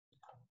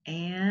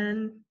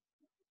And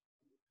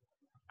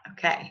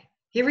okay,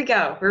 here we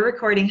go. We're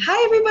recording.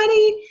 Hi,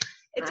 everybody.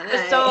 It's Hi.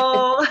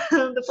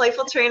 Krystal, the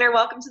Playful Trainer.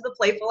 Welcome to the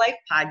Playful Life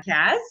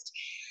podcast.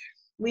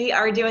 We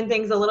are doing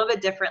things a little bit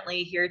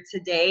differently here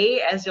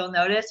today. As you'll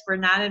notice, we're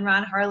not in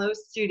Ron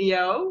Harlow's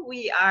studio.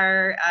 We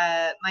are,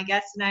 my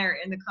guests and I are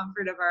in the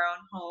comfort of our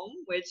own home,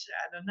 which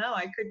I don't know.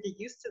 I could get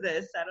used to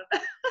this. I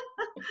don't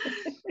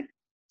know.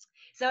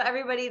 So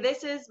everybody,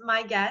 this is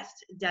my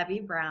guest,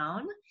 Debbie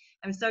Brown.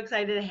 I'm so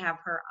excited to have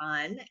her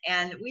on.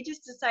 And we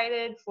just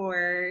decided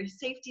for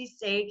safety's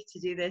sake to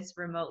do this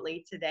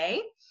remotely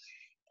today.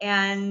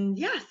 And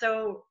yeah,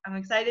 so I'm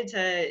excited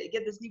to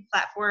get this new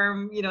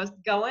platform,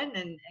 going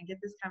and get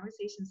this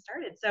conversation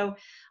started. So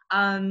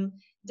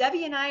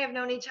Debbie and I have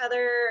known each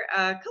other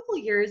a couple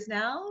of years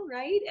now,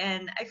 right?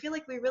 And I feel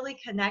like we really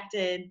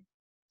connected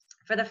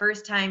for the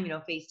first time,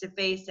 face to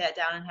face, sat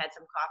down and had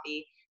some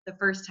coffee. The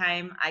first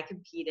time I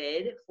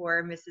competed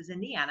for Mrs.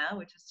 Indiana,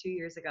 which was 2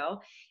 years ago.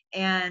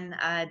 And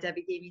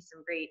Debbie gave me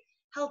some great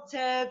health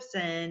tips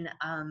and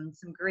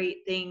some great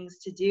things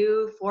to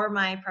do for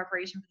my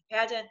preparation for the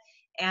pageant.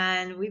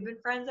 And we've been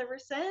friends ever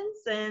since.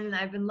 And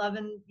I've been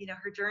loving,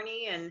 her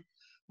journey and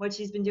what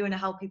she's been doing to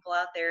help people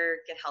out there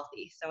get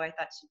healthy. So I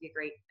thought she'd be a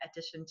great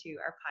addition to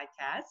our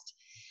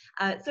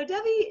podcast. So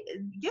Debbie,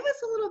 give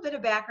us a little bit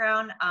of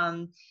background.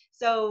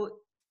 So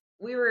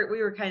we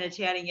were kind of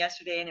chatting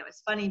yesterday, and it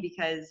was funny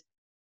because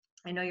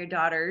I know your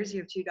daughters. You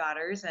have 2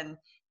 daughters, and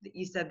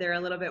you said they're a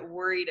little bit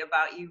worried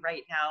about you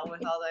right now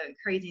with all the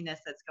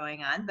craziness that's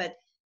going on. But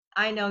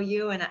I know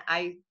you, and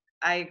I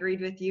agreed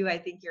with you. I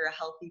think you're a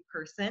healthy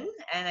person,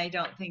 and I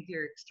don't think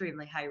you're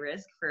extremely high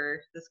risk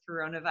for this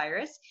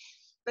coronavirus.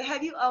 But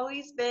have you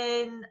always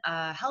been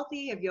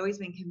healthy? Have you always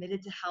been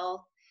committed to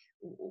health?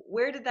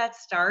 Where did that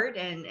start,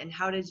 and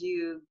how did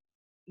you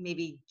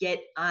maybe get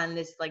on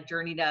this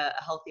journey to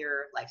a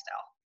healthier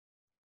lifestyle?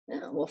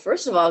 Yeah, well,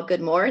 first of all,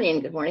 good morning.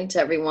 Good morning to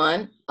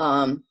everyone.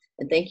 And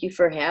thank you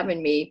for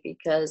having me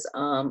because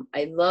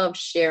I love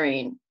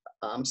sharing,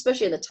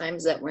 especially in the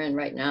times that we're in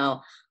right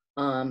now,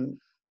 um,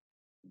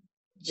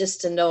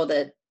 just to know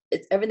that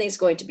everything's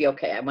going to be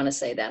okay. I want to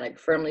say that. I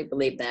firmly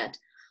believe that.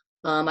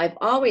 I've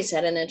always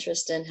had an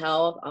interest in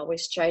health,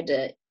 always tried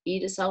to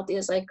eat as healthy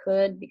as I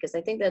could because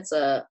I think that's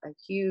a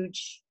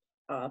huge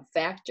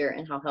factor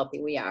in how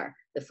healthy we are,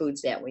 the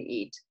foods that we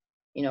eat.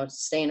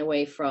 Staying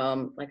away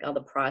from all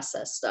the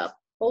processed stuff.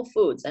 Whole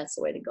foods, that's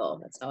the way to go.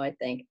 That's how I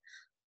think.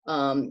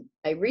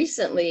 I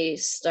recently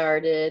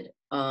started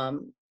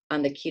on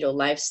the keto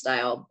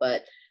lifestyle,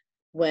 but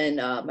when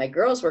my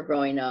girls were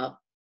growing up,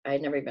 I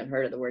had never even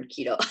heard of the word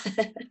keto.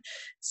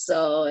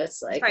 So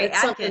it's It's like, probably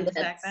that's something Atkins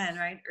back that's, then,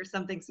 right? Or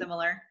something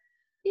similar.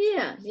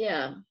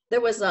 yeah. There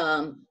was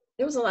a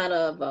lot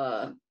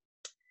of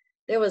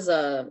there was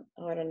a,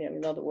 oh, I don't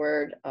even know the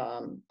word,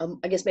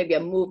 I guess maybe a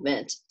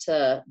movement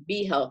to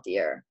be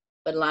healthier,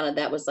 but a lot of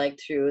that was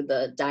through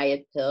the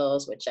diet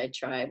pills, which I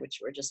tried, which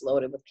were just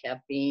loaded with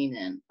caffeine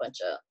and a bunch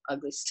of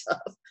ugly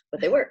stuff, but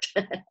they worked.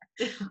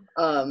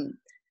 um,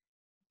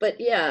 but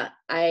yeah,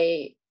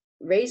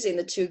 raising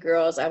the 2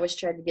 girls, I was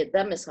trying to get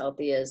them as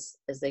healthy as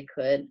they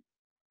could.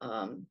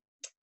 Um,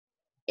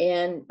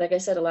 and like I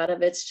said, a lot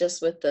of it's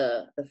just with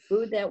the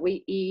food that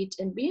we eat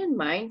and being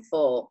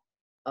mindful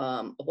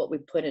of what we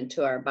put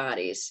into our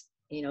bodies.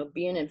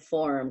 Being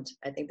informed,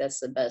 I think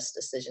that's the best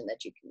decision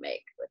that you can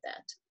make with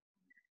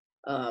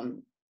that.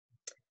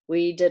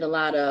 We did a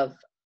lot of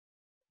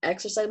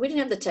exercise. We didn't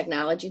have the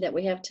technology that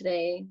we have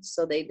today,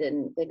 so they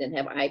didn't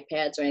have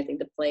iPads or anything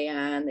to play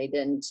on. They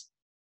didn't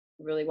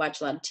really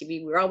watch a lot of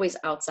TV. We were always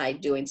outside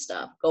doing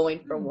stuff,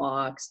 going for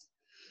walks.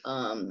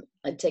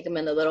 I'd take them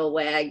in the little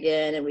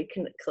wagon and we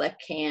can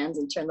collect cans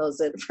and turn those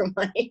in for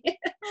money.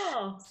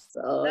 Oh,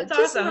 So that's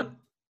just, awesome.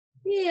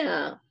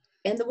 yeah.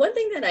 And the one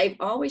thing that I've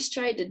always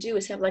tried to do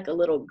is have a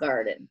little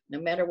garden. No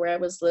matter where I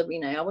was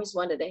living, I always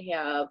wanted to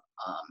have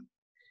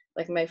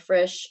my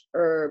fresh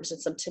herbs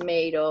and some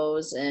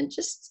tomatoes and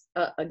just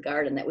a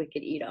garden that we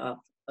could eat off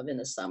of in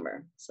the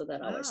summer. So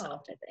that always Wow.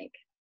 helped, I think.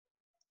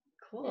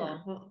 Yeah.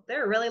 Cool. Well,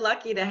 they're really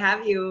lucky to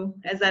have you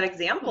as that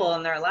example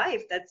in their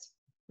life. That's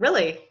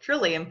really,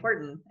 truly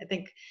important. I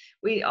think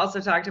we also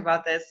talked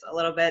about this a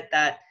little bit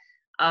that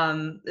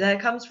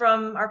comes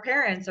from our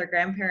parents, our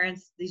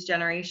grandparents, these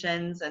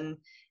generations, and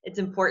it's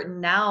important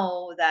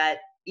now that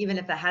even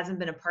if that hasn't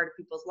been a part of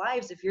people's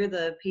lives, if you're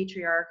the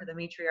patriarch or the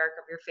matriarch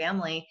of your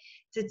family,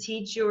 to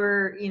teach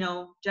your,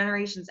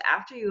 generations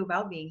after you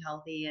about being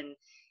healthy and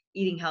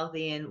eating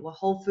healthy and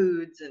whole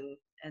foods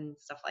and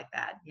stuff like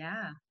that.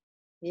 Yeah.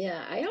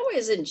 Yeah, I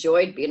always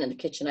enjoyed being in the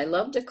kitchen. I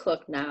love to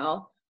cook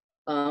now,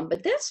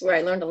 but that's where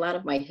I learned a lot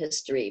of my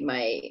history.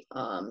 My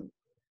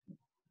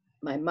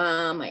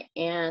mom, my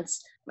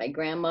aunts, my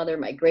grandmother,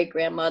 my great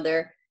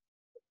grandmother.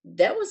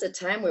 That was a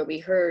time where we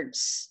heard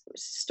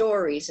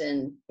stories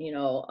and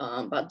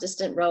about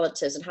distant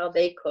relatives and how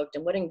they cooked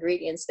and what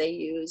ingredients they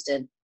used.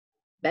 And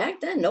back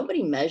then,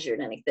 nobody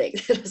measured anything.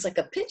 It was like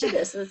a pinch of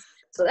this,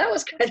 so that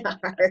was kind of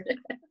hard.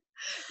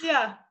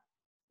 Yeah.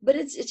 but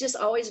it just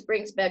always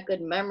brings back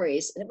good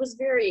memories. And it was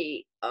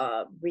very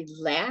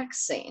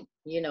relaxing,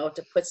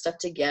 to put stuff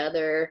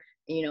together,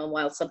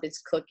 while something's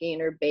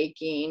cooking or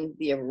baking,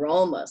 the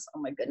aromas, oh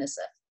my goodness,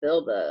 that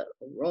fill the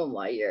room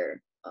while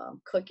you're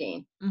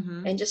cooking.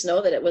 Mm-hmm. And just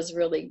know that it was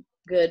really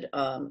good,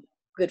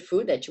 good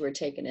food that you were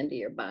taking into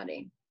your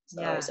body.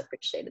 So I Yeah. always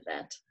appreciated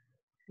that.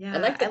 I Yeah.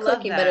 like the I love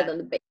cooking better that. than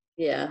the baking.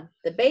 Yeah.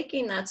 The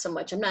baking, not so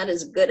much. I'm not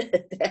as good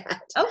at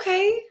that,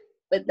 Okay.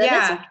 but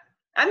that's okay Yeah.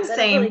 I'm the 'cause I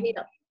don't really same. need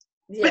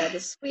yeah, the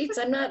sweets.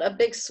 I'm not a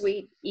big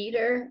sweet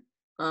eater.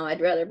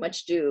 I'd rather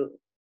much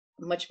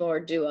more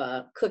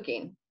do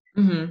cooking.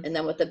 Mm-hmm. And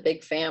then with the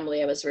big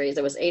family I was raised,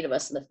 there was 8 of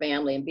us in the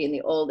family, and being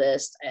the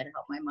oldest, I had to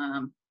help my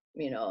mom,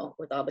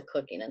 with all the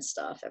cooking and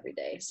stuff every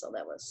day. So I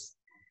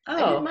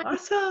didn't Oh, mind. I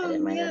didn't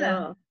awesome. mind at Yeah.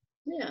 all.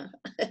 Yeah.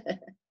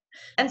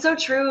 And so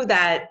true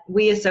that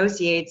we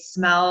associate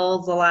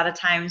smells a lot of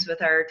times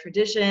with our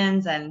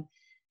traditions and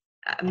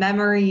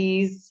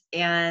memories.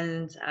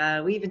 And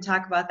we even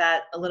talk about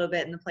that a little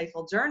bit in the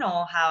Playful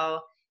Journal,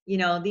 how,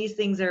 these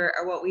things are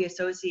what we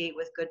associate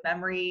with good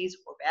memories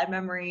or bad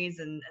memories.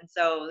 And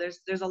so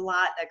there's a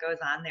lot that goes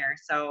on there.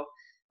 So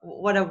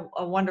what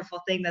a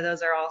wonderful thing that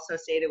those are all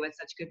associated with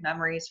such good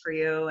memories for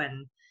you.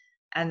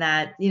 And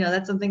that,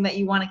 that's something that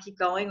you want to keep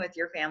going with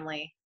your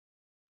family.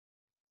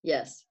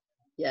 Yes.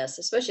 Yes.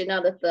 Especially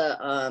now that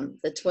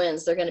the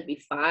twins, they're going to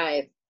be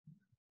 5.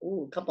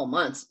 Ooh, a couple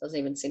months doesn't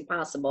even seem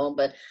possible,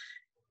 but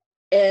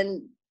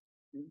and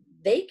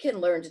they can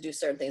learn to do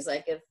certain things,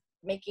 like if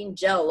making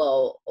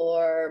jello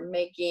or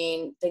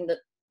making thing that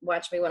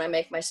watch me when I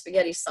make my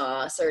spaghetti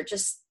sauce, or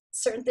just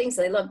certain things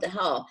they love to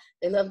help.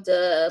 They love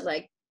to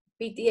like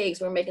beat the eggs.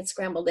 We're making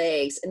scrambled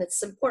eggs, and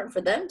it's important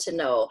for them to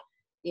know,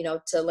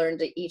 to learn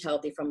to eat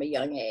healthy from a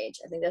young age.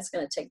 I think that's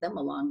going to take them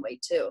a long way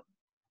too,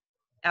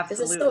 because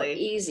it's so Absolutely.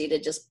 easy to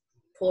just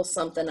pull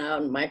something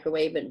out and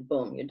microwave it and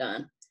boom, you're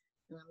done.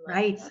 And I'm like,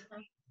 Right.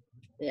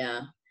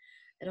 yeah.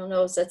 I don't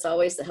know if that's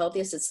always the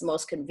healthiest. It's the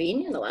most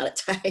convenient a lot of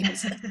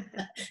times.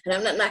 And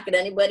I'm not knocking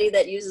anybody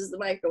that uses the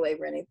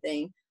microwave or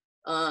anything.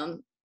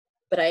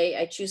 But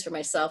I choose for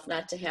myself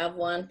not to have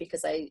one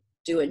because I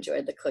do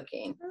enjoy the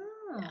cooking.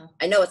 Yeah. Oh,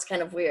 I know it's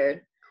kind of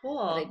weird that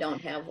I cool.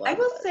 don't have I one,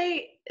 will but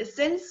say,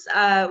 since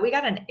we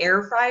got an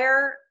air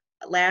fryer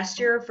last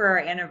year for our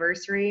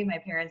anniversary, my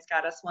parents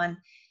got us one.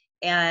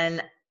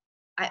 And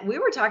we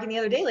were talking the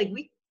other day, like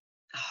we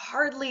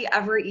hardly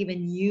ever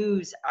even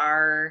use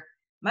our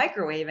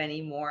microwave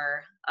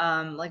anymore.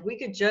 Like we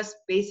could just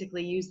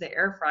basically use the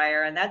air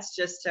fryer, and that's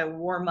just to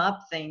warm up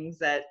things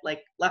that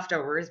like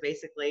leftovers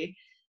basically,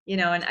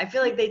 and I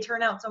feel like they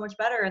turn out so much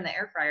better in the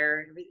air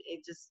fryer.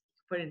 It just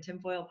put it in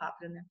tinfoil, pop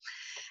it in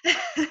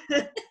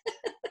there.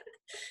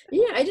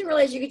 yeah, I didn't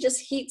realize you could just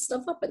heat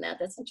stuff up in that.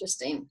 That's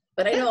interesting.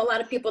 But I Yeah. know a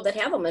lot of people that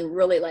have them and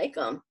really like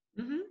them.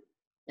 Hmm.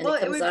 And Well, it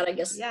it comes would, out, I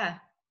guess, yeah.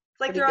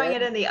 It's like pretty throwing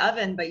good. it in the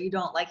oven, but you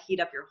don't like heat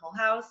up your whole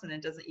house, and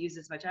it doesn't use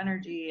as much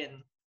energy,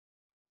 and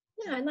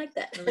Yeah, I like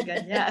that. really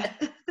good. Yeah.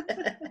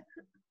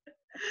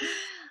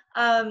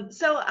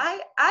 So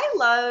I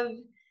love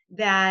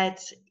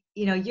that,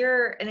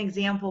 you're an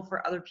example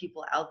for other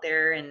people out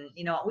there, and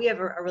we have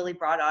a really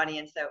broad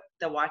audience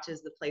that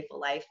watches the Playful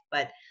Life,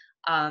 but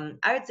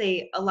I would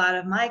say a lot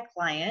of my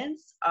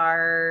clients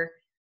are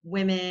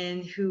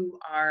women who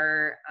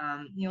are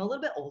a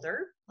little bit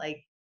older,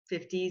 like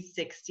 50s,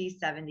 60s,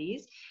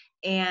 70s,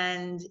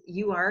 and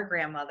you are a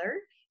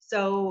grandmother.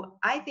 So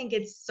I think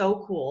it's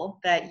so cool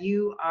that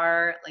you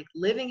are like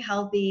living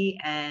healthy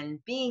and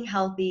being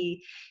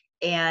healthy,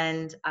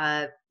 and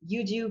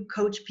you do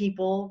coach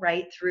people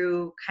right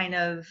through kind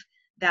of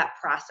that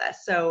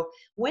process. So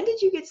when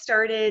did you get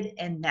started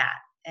in that?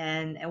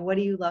 And what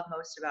do you love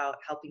most about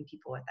helping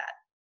people with that?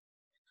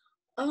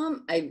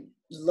 I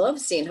love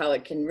seeing how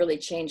it can really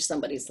change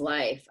somebody's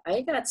life.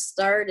 I got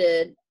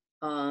started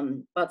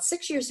about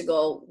 6 years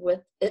ago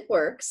with It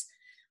Works.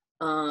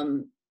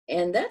 Um,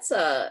 and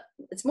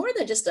it's more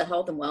than just a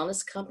health and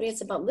wellness company.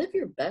 It's about live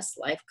your best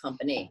life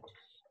company.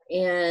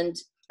 And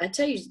I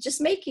tell you,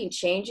 just making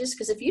changes,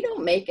 because if you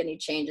don't make any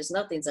changes,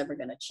 nothing's ever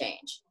going to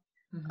change.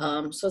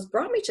 Mm-hmm. So it's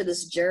brought me to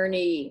this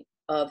journey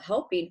of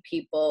helping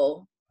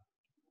people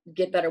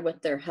get better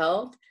with their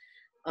health.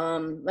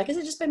 Like I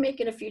said, just by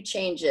making a few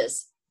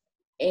changes.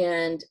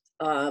 And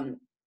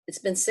it's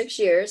been 6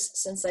 years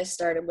since I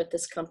started with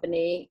this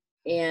company,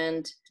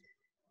 and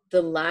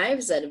the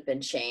lives that have been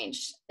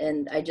changed.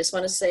 And I just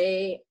want to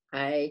say,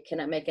 I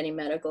cannot make any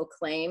medical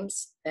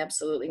claims,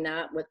 absolutely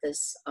not, with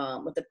this,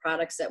 with the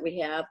products that we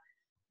have.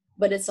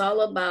 But it's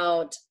all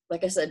about,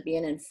 like I said,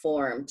 being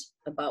informed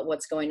about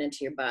what's going into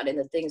your body and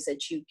the things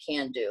that you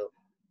can do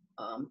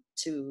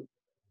to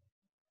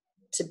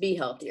be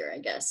healthier, I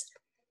guess.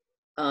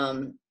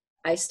 Um,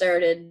 I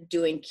started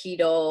doing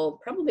keto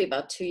probably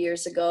about 2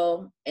 years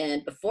ago.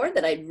 And before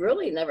that, I'd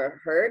really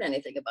never heard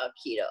anything about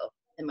keto.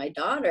 And my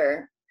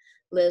daughter,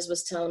 Liz,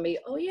 was telling me,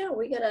 oh yeah,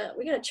 we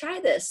gotta try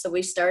this. So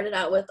we started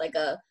out with like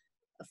a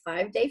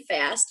 5-day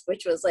fast,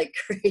 which was like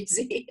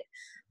crazy.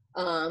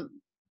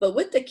 But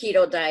with the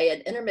keto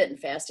diet, intermittent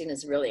fasting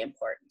is really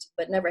important.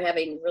 But never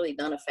having really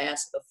done a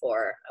fast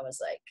before, I was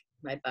like,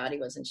 my body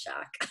was in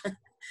shock.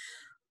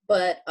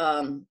 But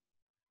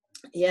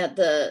yeah,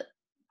 the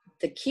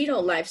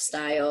keto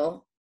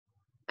lifestyle,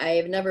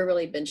 I've never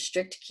really been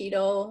strict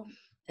keto.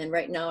 And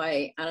right now,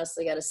 I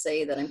honestly got to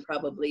say that I'm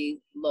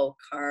probably low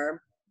carb,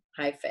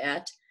 high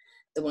fat.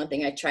 The one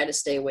thing I try to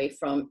stay away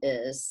from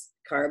is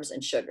carbs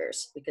and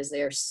sugars because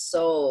they are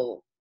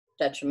so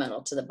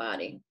detrimental to the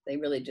body. They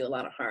really do a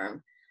lot of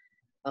harm.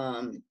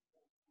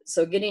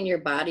 So getting your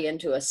body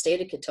into a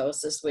state of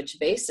ketosis, which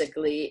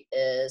basically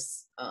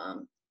is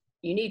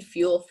you need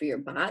fuel for your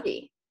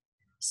body.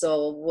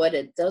 So what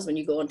it does when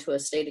you go into a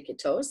state of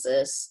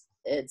ketosis,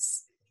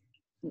 it's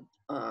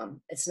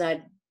not,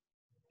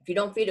 if you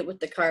don't feed it with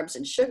the carbs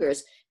and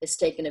sugars, it's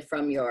taking it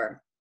from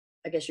your,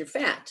 I guess, your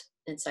fat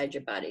inside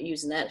your body,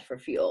 using that for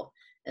fuel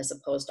as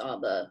opposed to all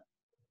the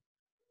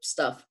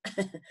stuff.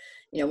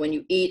 When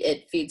you eat,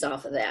 it feeds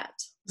off of that.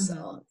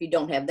 So if you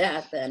don't have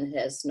that, then it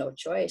has no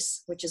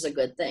choice, which is a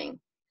good thing.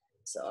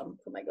 So I'm gonna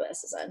put my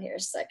glasses on here a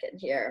second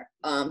here.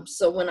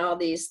 So when all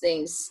these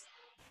things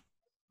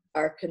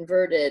are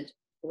converted,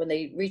 when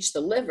they reach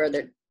the liver,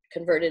 they're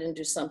converted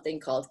into something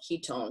called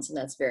ketones, and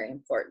that's very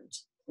important,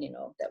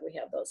 that we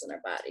have those in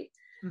our body.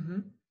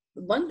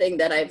 One thing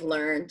that I've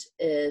learned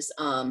is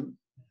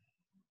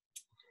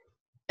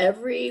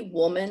every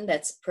woman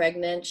that's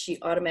pregnant, she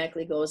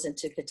automatically goes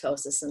into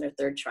ketosis in her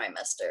third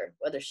trimester,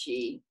 whether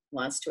she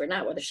wants to or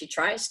not, whether she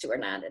tries to or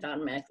not, it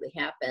automatically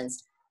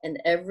happens.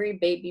 And every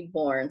baby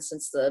born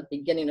since the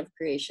beginning of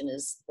creation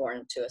is born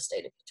into a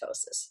state of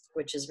ketosis,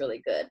 which is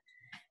really good.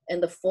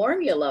 And the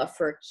formula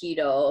for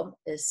keto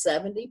is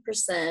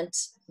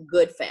 70%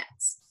 good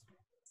fats.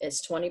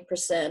 It's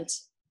 20%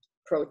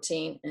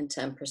 protein and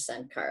 10%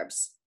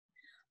 carbs.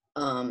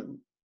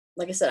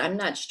 Like I said, I'm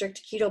not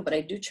strict keto, but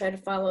I do try to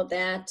follow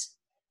that.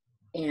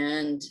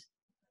 And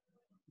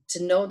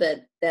to know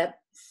that that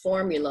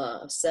formula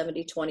of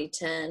 70, 20,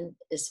 10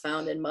 is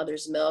found in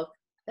mother's milk,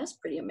 that's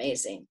pretty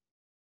amazing.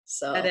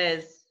 So that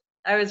is.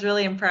 I was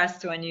really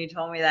impressed when you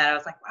told me that. I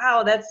was like,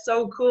 wow, that's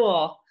so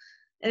cool.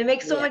 And it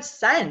makes so much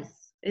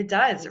sense. It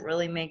does. It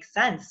really makes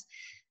sense.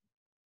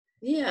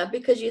 Yeah,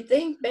 because you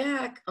think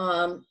back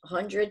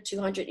 100,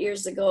 200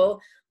 years ago,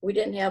 we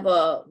didn't have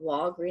a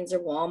Walgreens or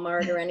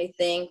Walmart or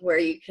anything where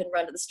you can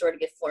run to the store to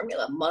get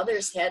formula.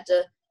 Mothers had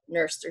to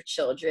nurse their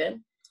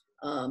children.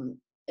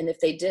 And if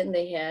they didn't,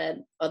 they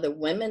had other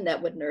women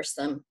that would nurse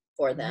them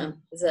for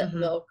them because that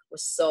milk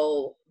was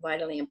so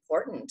vitally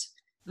important,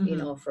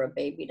 for a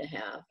baby to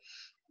have.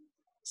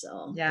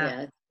 So,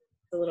 yeah, it's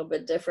a little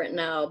bit different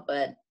now,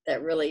 but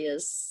that really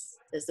is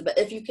the best.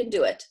 If you can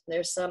do it.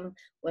 There's some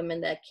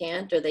women that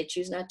can't, or they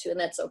choose not to, and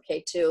that's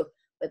okay too.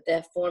 But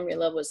that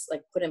formula was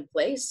like put in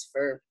place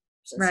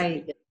since the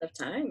beginning of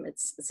time.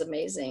 It's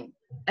amazing.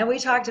 And we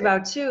talked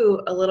about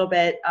too a little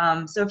bit.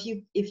 So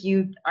if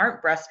you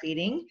aren't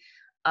breastfeeding,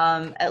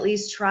 at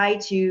least try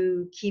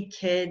to keep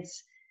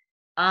kids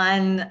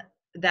on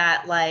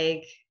that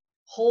like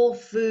whole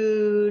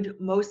food,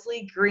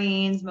 mostly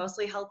greens,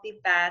 mostly healthy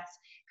fats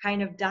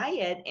kind of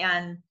diet.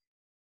 And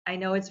I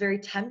know it's very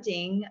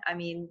tempting. I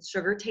mean,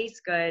 sugar tastes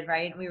good,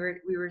 right? And we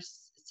were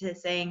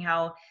saying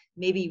how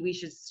maybe we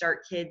should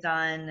start kids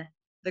on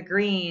the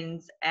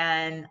greens,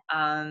 and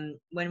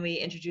when we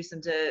introduce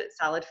them to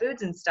solid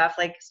foods and stuff,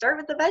 like start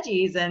with the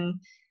veggies. And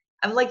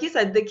like you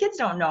said, the kids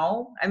don't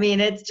know. I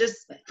mean, it's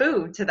just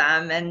food to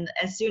them. And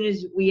as soon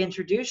as we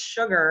introduce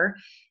sugar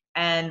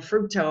and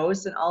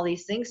fructose and all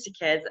these things to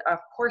kids, of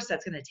course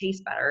that's going to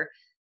taste better.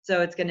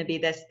 So it's going to be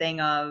this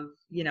thing of,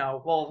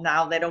 well,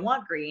 now they don't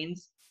want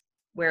greens.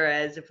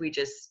 Whereas if we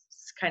just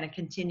kind of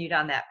continued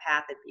on that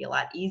path, it'd be a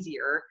lot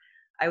easier,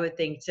 I would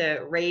think,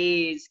 to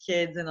raise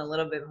kids in a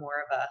little bit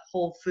more of a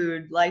whole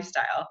food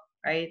lifestyle,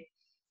 right?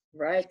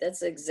 Right.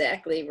 That's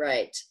exactly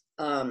right.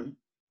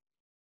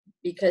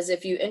 Because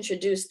if you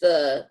introduce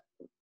the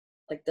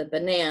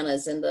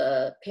bananas and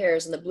the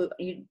pears and the blue,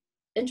 you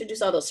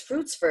introduce all those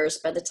fruits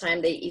first, by the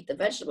time they eat the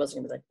vegetables,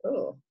 you're gonna be like,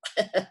 oh,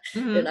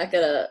 they're not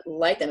gonna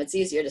like them. It's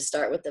easier to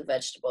start with the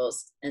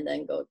vegetables and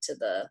then go to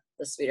the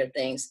sweeter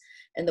things.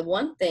 And the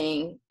one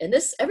thing, and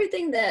this,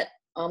 everything that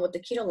with the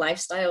keto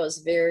lifestyle is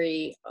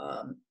very,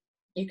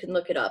 you can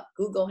look it up.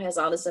 Google has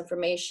all this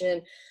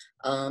information.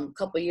 A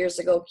couple of years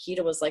ago,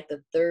 keto was like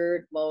the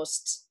third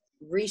most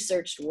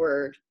researched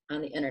word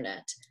on the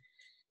internet.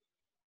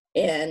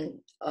 And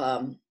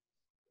I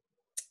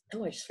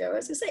just forgot what I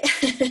was gonna say.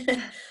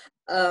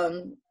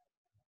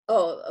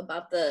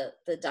 About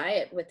the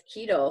diet with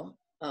keto.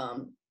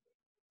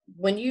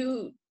 When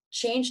you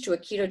change to a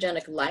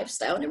ketogenic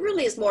lifestyle, and it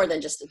really is more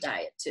than just a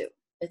diet too,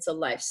 it's a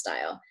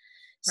lifestyle.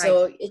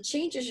 So it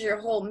changes your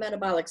whole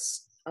metabolic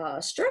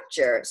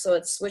structure. So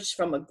it's switched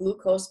from a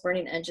glucose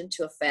burning engine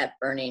to a fat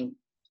burning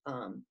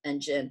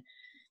engine.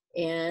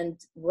 And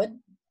what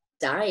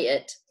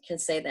diet can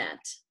say that?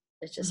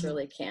 It just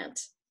really can't.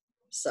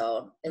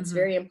 So it's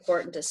very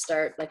important to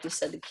start, like you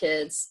said, the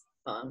kids,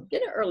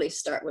 get an early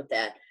start with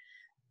that.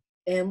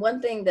 And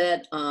one thing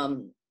that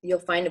you'll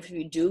find if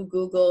you do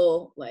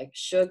Google like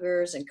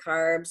sugars and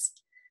carbs,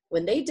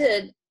 when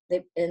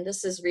and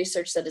this is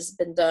research that has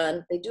been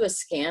done, they do a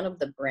scan of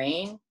the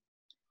brain.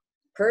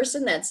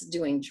 Person that's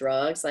doing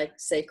drugs, like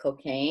say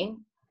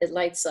cocaine, it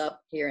lights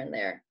up here and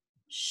there.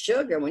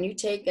 Sugar, when you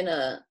take in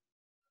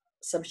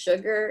some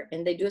sugar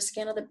and they do a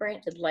scan of the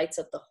brain, it lights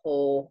up the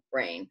whole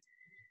brain,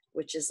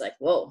 which is like,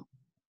 whoa.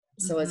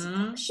 So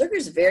sugar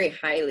is very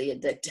highly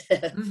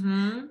addictive.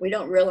 Mm-hmm. We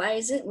don't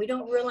realize it. We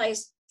don't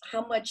realize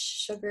how much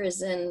sugar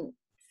is in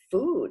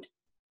food,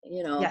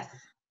 you know. Yes.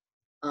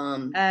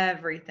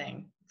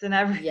 Everything. It's in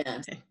everything.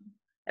 Yes.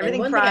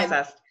 Everything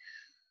processed.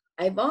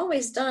 I've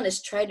always done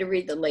is try to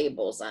read the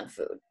labels on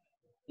food.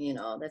 You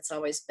know, that's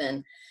always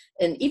been,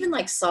 and even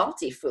like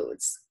salty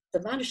foods, the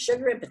amount of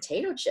sugar in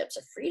potato chips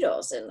or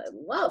Fritos, and I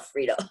love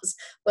Fritos.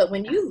 But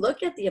when you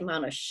look at the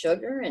amount of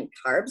sugar and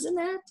carbs in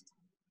that,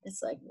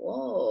 it's like,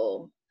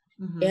 whoa.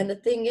 Mm-hmm. And the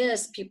thing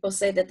is, people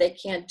say that they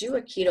can't do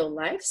a keto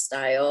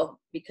lifestyle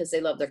because they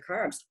love their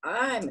carbs.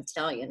 I'm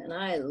Italian and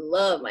I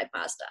love my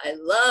pasta. I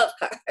love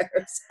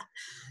carbs.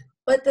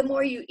 But the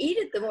more you eat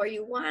it, the more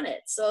you want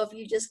it. So if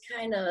you just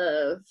kind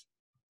of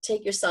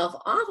take yourself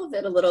off of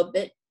it a little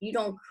bit, you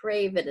don't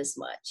crave it as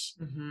much.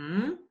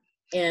 Mm-hmm.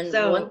 And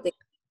so, one thing,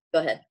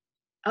 go ahead.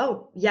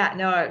 Oh, yeah,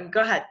 no,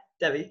 go ahead,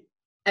 Debbie.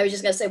 I was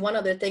just going to say one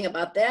other thing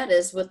about that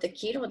is with the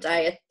keto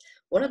diet,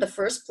 one of the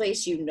first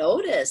place you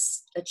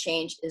notice a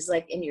change is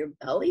like in your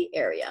belly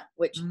area,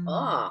 which,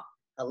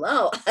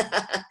 hello,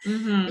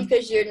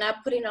 because you're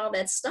not putting all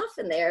that stuff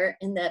in there,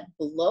 and that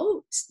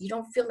bloat, you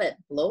don't feel that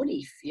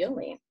bloaty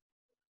feeling,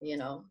 you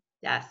know?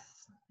 Yes.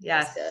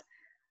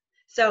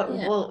 So,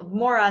 well,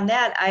 more on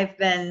that, I've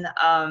been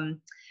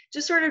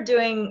just sort of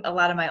doing a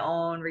lot of my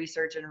own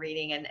research and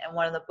reading, and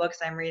one of the books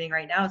I'm reading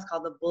right now is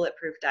called The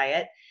Bulletproof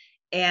Diet.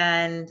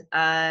 And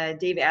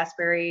Dave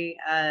Asprey,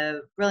 a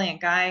brilliant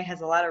guy,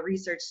 has a lot of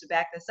research to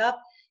back this up,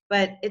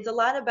 but it's a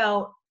lot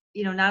about,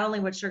 you know, not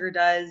only what sugar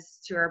does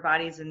to our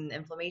bodies and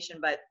inflammation,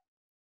 but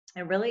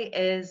it really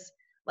is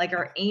like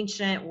our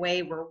ancient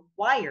way we're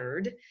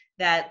wired,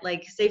 that,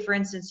 like, say for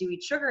instance, you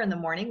eat sugar in the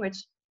morning,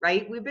 which,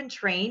 right, we've been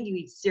trained, you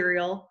eat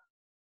cereal,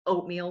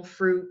 oatmeal,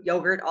 fruit,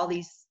 yogurt, all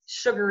these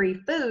sugary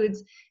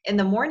foods in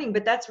the morning,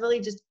 but that's really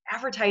just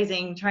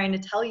advertising trying to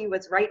tell you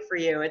what's right for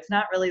you. It's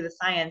not really the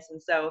science. And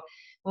so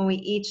when we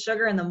eat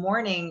sugar in the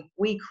morning,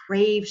 we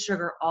crave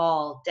sugar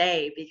all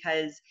day,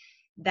 because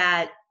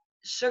that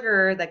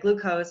sugar, that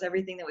glucose,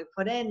 everything that we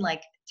put in,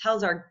 like,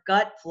 tells our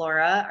gut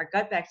flora, our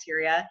gut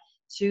bacteria,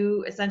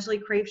 to essentially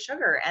crave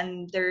sugar.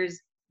 And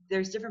there's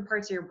different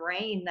parts of your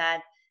brain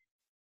that,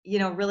 you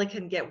know, really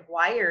can get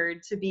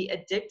wired to be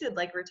addicted,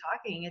 like we're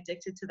talking,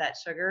 addicted to that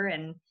sugar,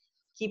 and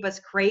keep us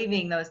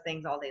craving those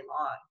things all day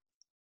long.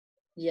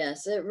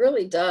 Yes, it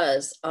really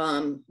does.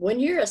 When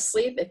you're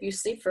asleep, if you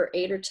sleep for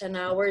 8 or 10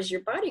 hours,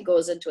 your body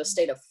goes into a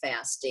state of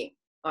fasting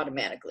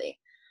automatically.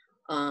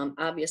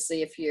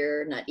 Obviously, if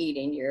you're not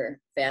eating, you're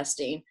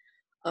fasting.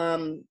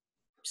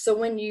 So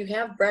when you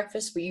have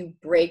breakfast, you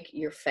break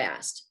your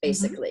fast,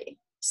 basically.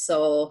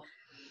 So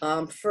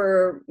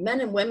for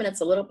men and women,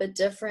 it's a little bit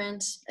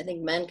different. I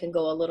think men can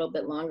go a little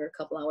bit longer, a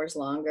couple hours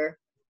longer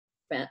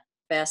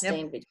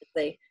fasting, because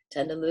they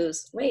tend to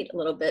lose weight a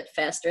little bit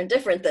faster and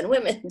different than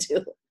women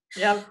do.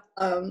 Yeah.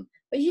 But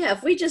yeah,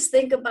 if we just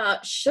think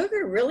about,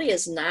 sugar really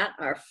is not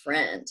our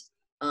friend.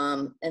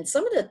 And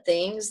some of the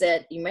things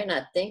that you might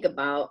not think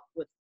about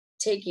with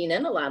taking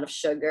in a lot of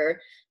sugar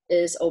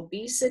is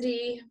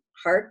obesity,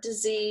 heart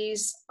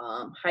disease,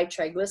 high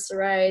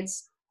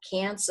triglycerides,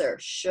 cancer.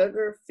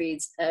 Sugar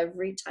feeds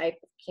every type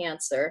of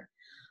cancer.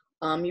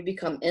 You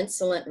become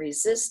insulin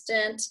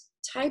resistant.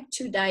 Type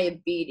 2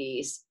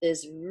 diabetes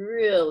is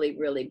really,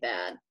 really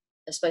bad,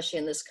 especially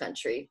in this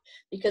country,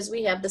 because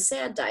we have the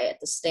SAD diet,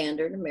 the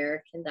standard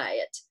American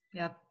diet.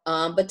 Yep.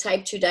 But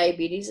type 2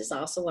 diabetes is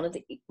also one of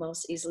the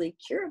most easily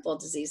curable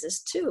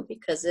diseases too,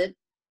 because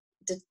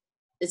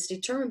it's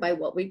determined by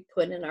what we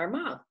put in our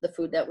mouth, the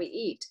food that we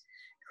eat.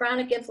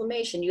 Chronic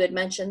inflammation, you had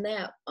mentioned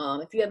that.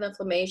 If you have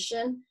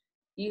inflammation,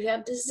 you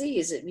have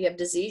disease. If you have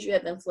disease, you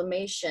have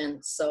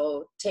inflammation.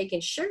 So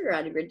taking sugar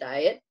out of your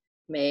diet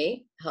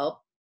may help,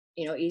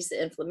 you know, ease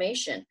the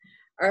inflammation.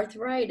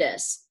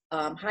 Arthritis,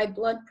 high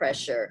blood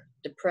pressure,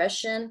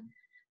 depression,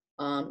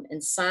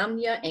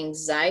 insomnia,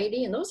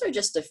 anxiety, and those are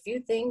just a few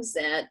things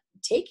that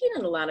taking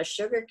in a lot of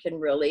sugar can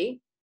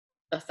really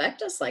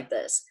affect us like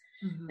this.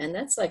 And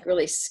that's like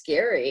really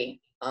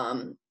scary,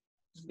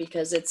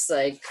 because it's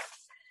like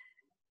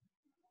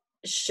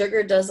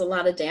sugar does a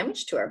lot of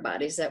damage to our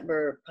bodies that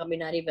we're probably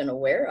not even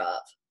aware of.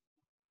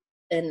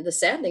 And the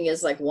sad thing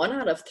is, like, 1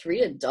 out of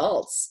 3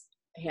 adults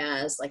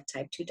has like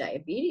type 2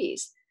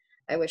 diabetes.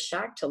 I was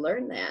shocked to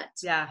learn that.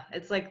 Yeah,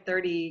 it's like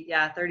 30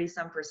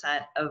 some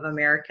percent of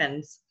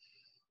Americans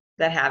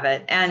that have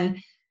it. And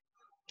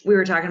we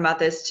were talking about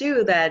this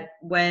too, that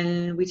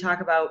when we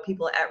talk about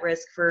people at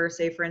risk for,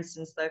 say, for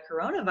instance, the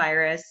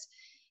coronavirus,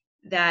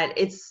 that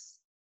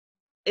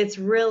it's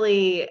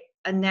really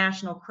a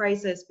national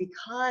crisis,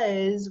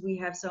 because we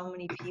have so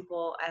many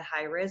people at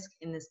high risk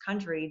in this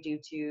country due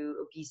to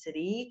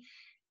obesity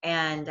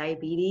and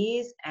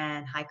diabetes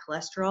and high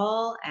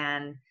cholesterol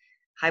and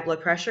high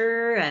blood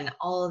pressure and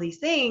all of these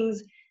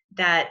things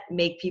that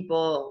make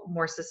people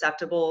more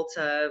susceptible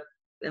to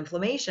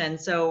inflammation.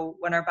 So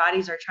when our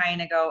bodies are trying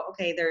to go,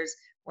 okay,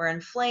 we're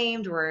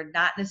inflamed, we're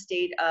not in a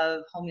state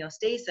of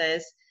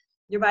homeostasis,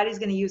 your body's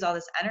going to use all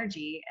this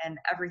energy and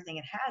everything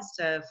it has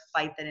to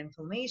fight that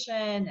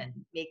inflammation and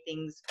make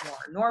things more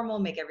normal,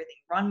 make everything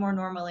run more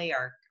normally,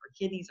 our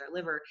kidneys, our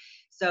liver.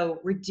 So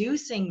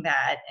reducing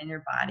that in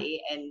your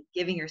body and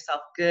giving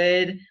yourself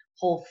good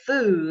whole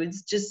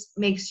foods just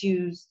makes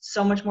you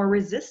so much more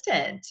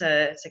resistant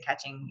to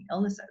catching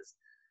illnesses.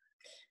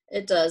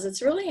 It does.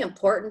 It's really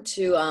important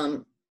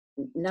to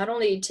not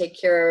only take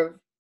care of,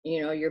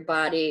 your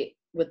body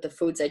with the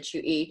foods that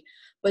you eat,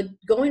 but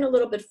going a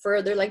little bit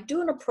further, like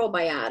doing a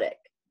probiotic,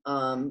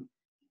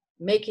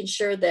 making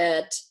sure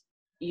that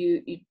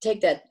you take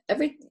that.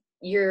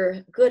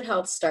 Your good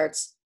health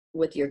starts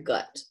with your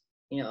gut,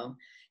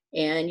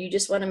 and you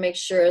just want to make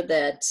sure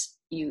that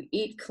you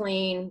eat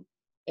clean,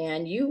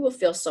 and you will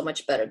feel so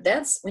much better.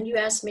 That's when you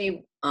ask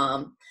me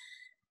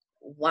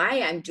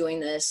why I'm doing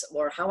this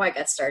or how I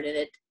got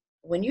started.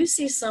 When you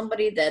see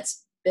somebody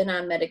that's been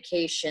on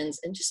medications,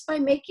 and just by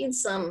making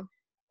some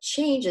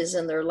changes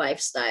in their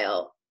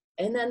lifestyle,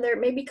 and then they're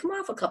maybe come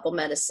off a couple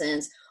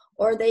medicines,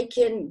 or they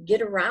can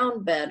get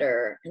around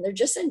better and they're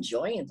just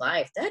enjoying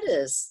life.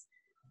 That's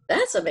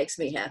what makes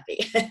me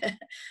happy.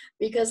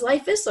 Because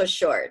life is so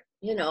short,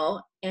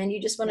 and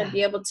you just want to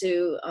be able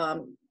to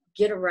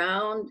get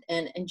around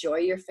and enjoy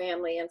your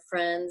family and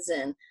friends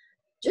and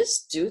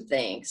just do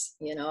things.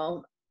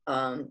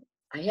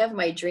 I have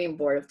my dream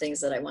board of things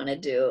that I want to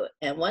do.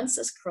 And once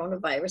this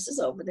coronavirus is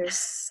over, there's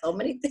so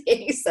many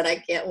things that I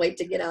can't wait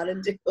to get out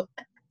and do.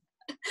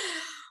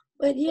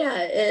 But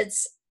yeah,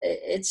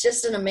 it's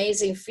just an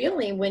amazing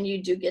feeling when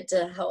you do get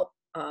to help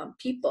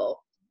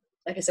people.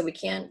 Like I said,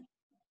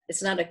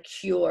 it's not a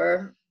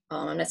cure.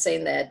 I'm not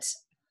saying that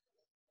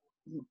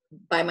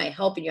by my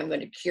helping you, I'm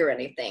going to cure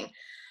anything.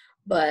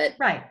 But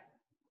right.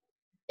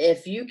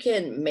 If you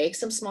can make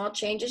some small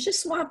changes,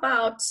 just swap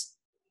out,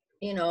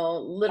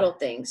 little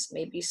things.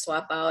 Maybe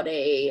swap out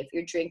if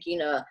you're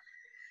drinking a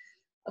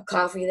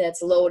coffee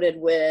that's loaded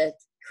with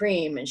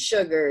cream and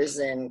sugars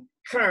and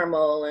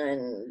caramel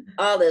and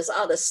all this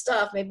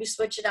stuff, maybe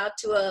switch it out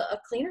to a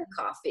cleaner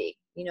coffee,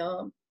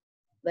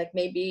 like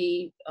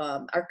maybe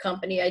our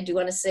company, I do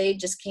want to say,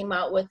 just came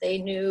out with a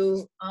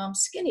new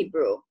skinny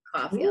brew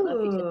coffee. Ooh. I don't know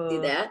if you can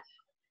see that.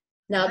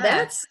 Now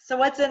yes. So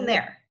what's in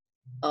there?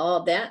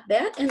 Oh, that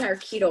and our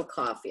keto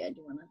coffee. I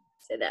do want to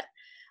say that.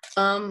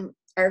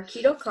 Our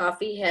keto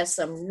coffee has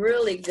some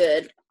really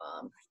good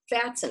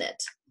fats in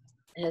it.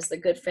 It has the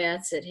good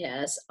fats. It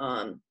has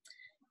a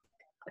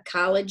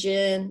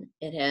collagen.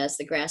 It has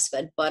the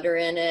grass-fed butter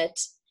in it.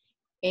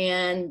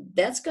 And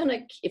that's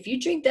if you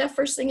drink that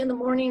first thing in the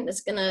morning, that's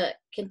going to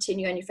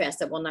continue on your fast.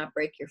 That will not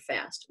break your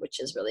fast,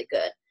 which is really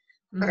good.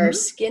 Mm-hmm. Our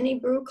skinny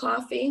brew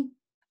coffee,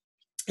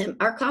 and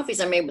our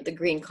coffees are made with the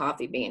green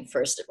coffee bean,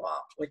 first of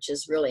all, which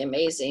is really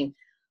amazing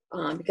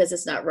because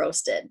it's not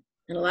roasted.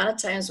 And a lot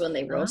of times when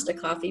they roast a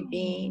coffee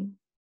bean,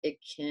 it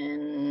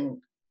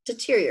can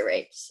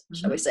deteriorate,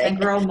 shall we say. And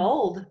grow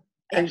mold.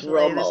 And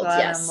grow mold, there's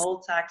a lot of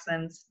mold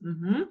toxins.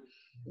 Mm-hmm.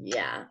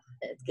 Yeah,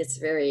 it gets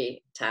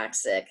very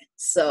toxic.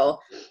 So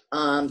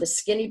the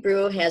skinny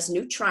brew has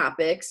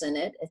nootropics in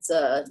it. It's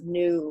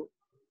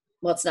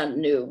it's not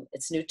new.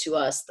 It's new to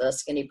us, the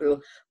skinny brew.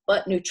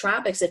 But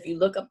nootropics, if you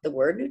look up the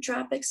word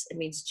nootropics, it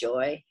means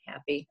joy,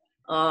 happy.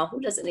 Oh,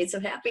 who doesn't need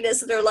some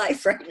happiness in their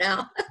life right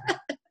now?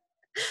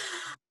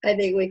 I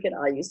think we could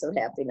all use some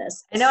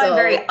happiness. I know I'm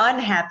very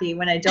unhappy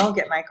when I don't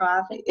get my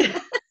coffee.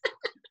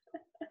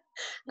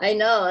 I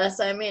know, that's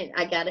what I mean.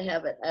 I got to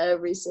have it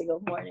every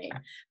single morning.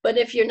 But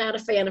if you're not a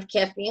fan of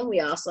caffeine, we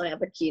also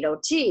have a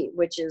keto tea,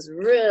 which is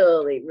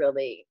really,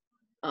 really,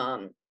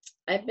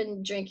 I've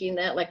been drinking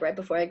that like right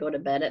before I go to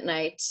bed at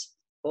night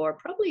for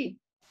probably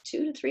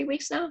 2 to 3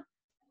 weeks now.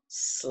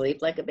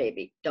 Sleep like a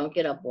baby. Don't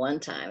get up one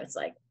time. It's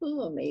like,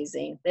 ooh,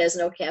 amazing. There's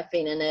no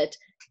caffeine in it.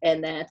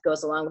 And that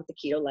goes along with the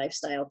keto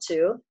lifestyle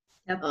too.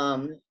 Yep.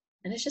 And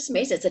it's just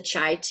amazing. It's a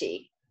chai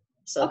tea.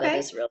 So that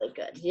is really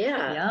good.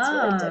 Yeah. Yum. It's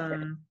really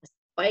different.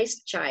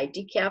 Spiced chai,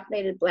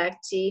 decaffeinated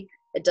black tea.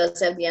 It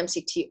does have the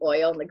MCT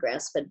oil and the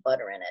grass-fed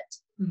butter in it.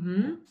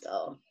 Mm-hmm.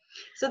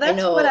 So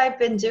that's what I've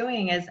been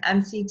doing is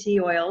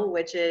MCT oil,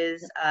 which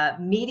is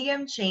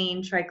medium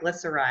chain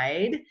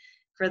triglyceride.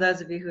 For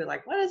those of you who are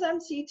like, what is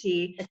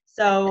MCT?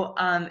 So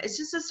it's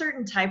just a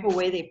certain type of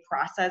way they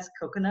process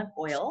coconut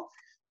oil.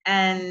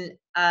 And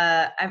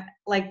I've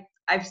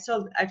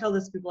told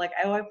this to people like,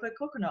 oh, I put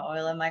coconut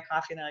oil in my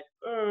coffee. And they're like,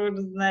 oh,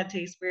 doesn't that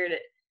taste weird?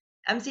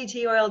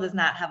 MCT oil does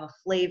not have a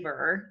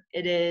flavor.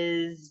 It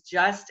is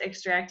just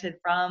extracted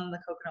from the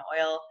coconut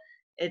oil.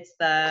 It's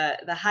the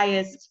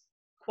highest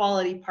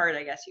quality part,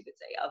 I guess you could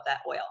say, of that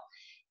oil.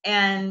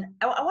 And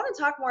I want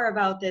to talk more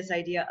about this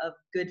idea of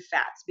good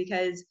fats,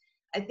 because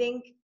I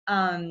think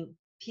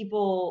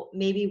people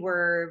maybe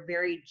were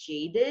very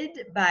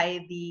jaded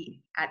by the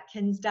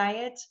Atkins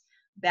diet,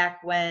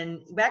 back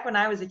when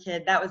I was a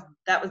kid, that was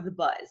the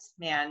buzz,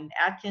 man.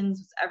 Atkins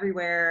was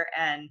everywhere,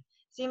 and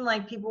seemed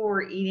like people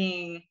were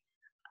eating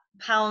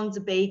pounds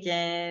of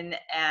bacon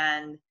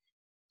and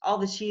all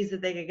the cheese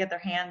that they could get their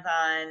hands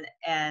on,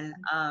 and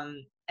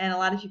a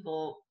lot of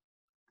people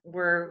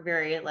were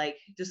very like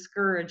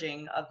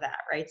discouraging of that,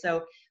 right?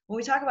 So when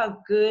we talk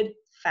about good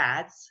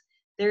fats,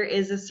 there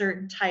is a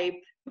certain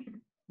type,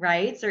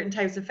 right? Certain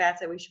types of fats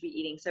that we should be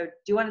eating. So do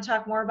you want to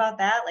talk more about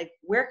that? Like,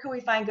 where can we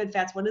find good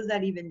fats? What does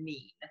that even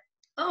mean?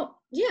 Oh,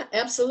 yeah,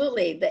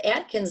 absolutely. The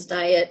Atkins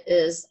diet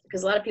is,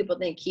 because a lot of people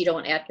think keto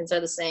and Atkins are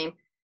the same.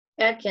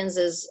 Atkins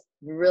is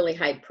really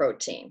high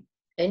protein.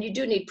 And you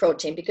do need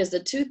protein because the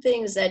two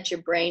things that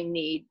your brain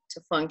need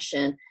to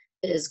function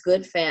is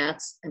good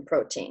fats and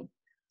protein.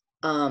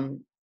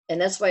 And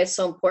that's why it's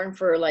so important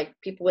for like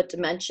people with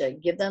dementia,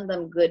 give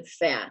them good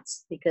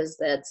fats, because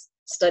that's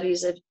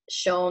studies have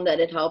shown that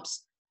it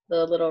helps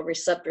the little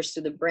receptors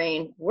through the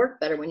brain work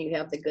better when you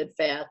have the good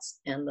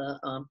fats and the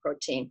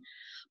protein.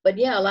 But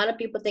yeah, a lot of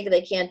people think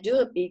they can't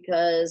do it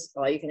because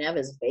all you can have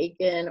is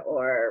bacon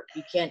or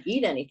you can't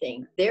eat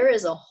anything. There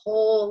is a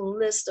whole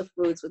list of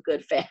foods with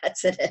good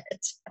fats in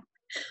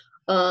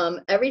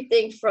it.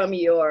 Everything from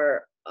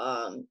your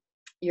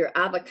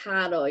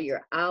avocado,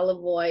 your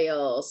olive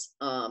oils,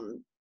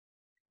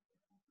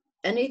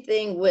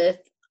 anything with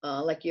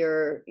like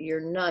your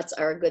nuts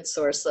are a good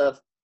source of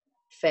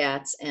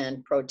fats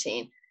and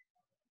protein.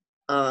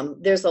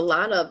 There's a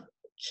lot of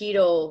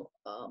keto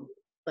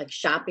like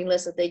shopping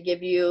lists that they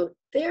give you.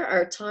 There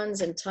are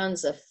tons and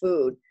tons of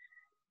food.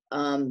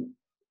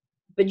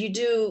 But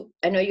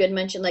I know you had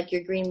mentioned like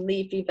your green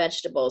leafy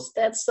vegetables.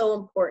 That's so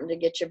important to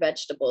get your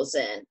vegetables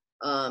in.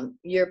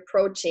 Your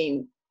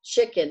protein,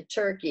 chicken,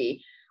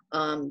 turkey,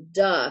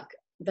 duck,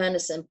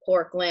 venison,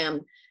 pork,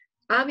 lamb.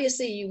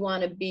 Obviously, you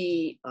want to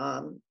be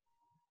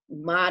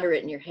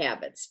moderate in your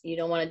habits. You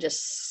don't want to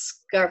just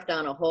scarf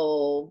down a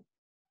whole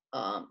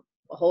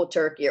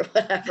turkey or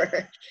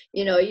whatever.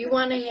 You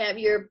want to have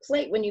your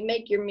plate when you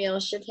make your meal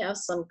should have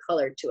some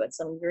color to it,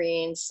 some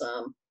greens,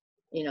 some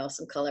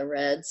color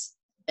reds.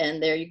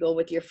 And there you go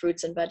with your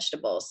fruits and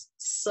vegetables.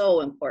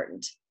 So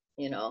important.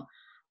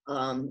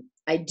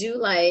 I do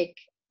like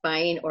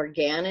buying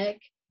organic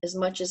as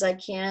much as I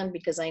can,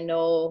 because I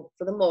know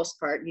for the most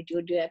part you do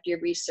have to do your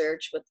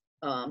research with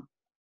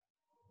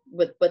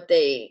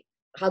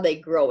how they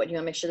grow it.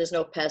 Make sure there's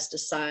no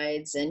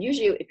pesticides. And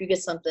usually if you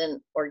get something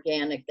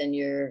organic, then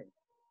you're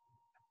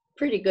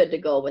pretty good to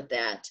go with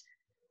that.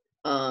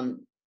 And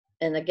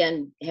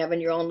again, having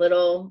your own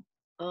little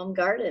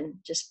garden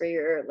just for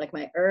your, like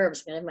my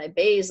herbs, I have my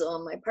basil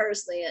and my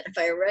parsley and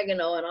my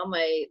oregano and all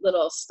my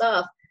little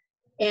stuff.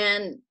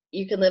 And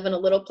you can live in a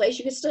little place,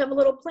 you can still have a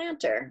little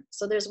planter.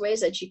 So there's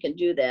ways that you can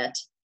do that.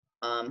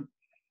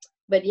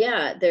 But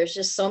yeah, there's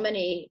just so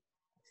many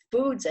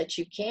foods that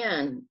you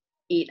can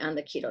eat on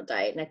the keto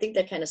diet. And I think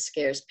that kind of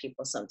scares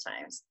people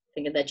sometimes,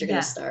 thinking that you're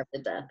going to starve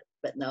to death,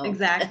 but no.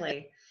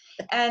 Exactly.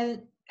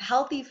 And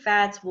healthy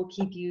fats will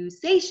keep you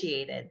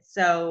satiated.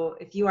 So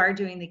if you are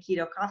doing the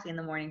keto coffee in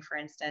the morning, for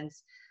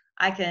instance,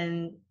 I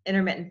can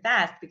intermittent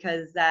fast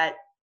because that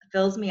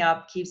fills me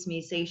up, keeps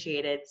me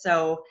satiated.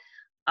 So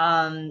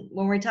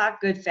when we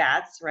talk good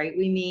fats, right,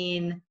 we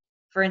mean,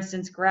 for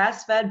instance,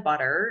 grass-fed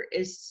butter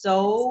is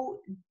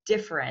so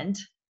different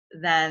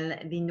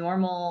than the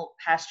normal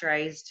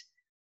pasteurized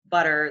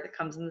butter that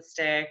comes in the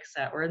sticks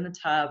or in the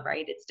tub,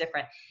 right? It's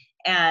different.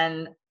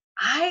 And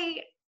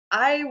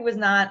I was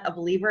not a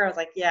believer. I was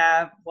like,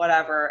 yeah,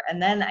 whatever.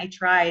 And then I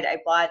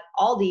bought,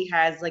 Aldi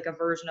has like a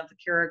version of the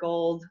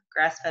Kerrygold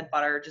grass-fed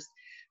butter, just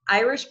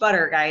Irish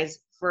butter, guys.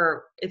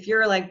 For if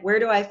you're like, where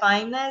do I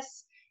find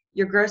this?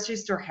 Your grocery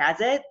store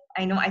has it.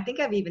 I think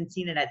I've even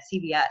seen it at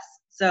CVS.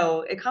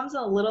 So it comes in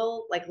a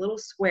little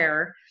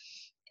square.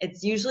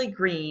 It's usually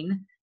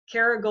green.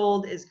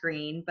 Kerrygold is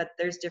green, but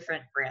there's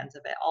different brands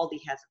of it. Aldi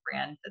has a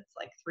brand that's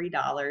like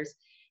 $3.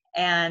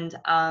 And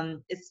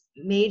it's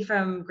made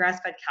from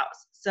grass-fed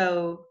cows.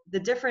 So the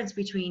difference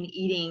between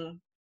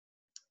eating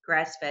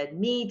grass-fed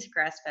meat,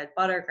 grass-fed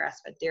butter,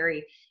 grass-fed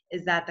dairy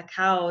is that the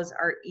cows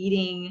are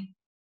eating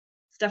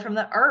stuff from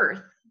the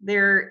earth.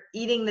 They're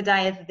eating the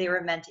diet that they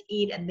were meant to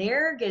eat, and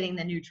they're getting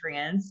the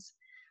nutrients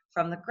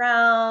from the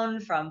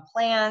ground, from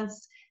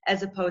plants,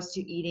 as opposed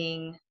to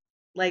eating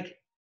like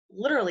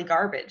literally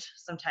garbage.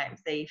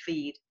 Sometimes they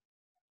feed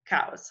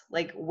cows,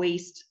 like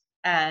waste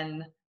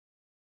and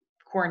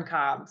corn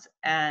cobs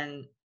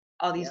and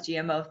all these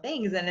GMO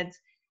things. And it's,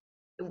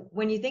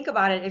 when you think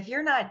about it, if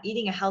you're not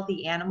eating a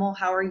healthy animal,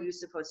 how are you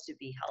supposed to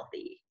be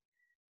healthy?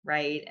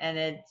 Right. And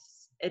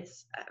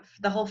it's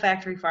the whole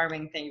factory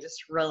farming thing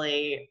just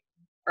really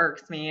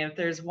irks me. If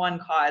there's one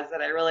cause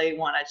that I really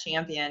want to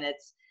champion,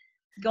 it's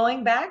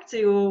going back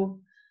to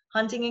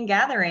hunting and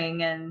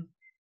gathering and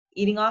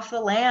eating off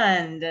the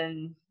land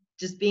and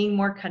just being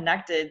more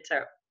connected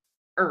to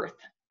earth.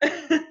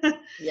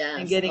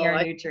 And getting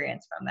our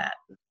nutrients from that.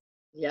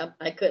 Yep,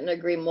 I couldn't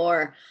agree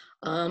more.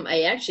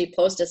 I actually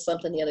posted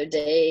something the other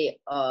day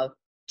of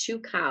 2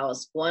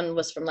 cows. One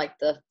was from like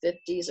the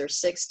 50s or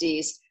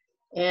 60s,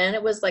 and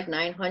it was like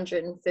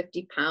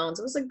 950 pounds.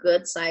 It was a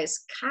good sized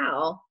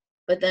cow,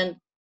 but then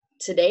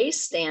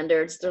today's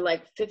standards, they're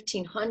like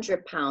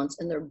 1,500 pounds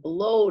and they're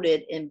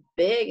bloated and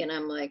big. And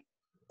I'm like,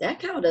 that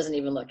cow doesn't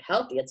even look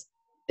healthy. It's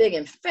big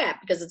and fat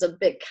because it's a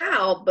big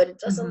cow, but it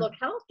doesn't Mm-hmm. look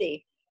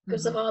healthy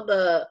because of Mm-hmm. all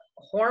the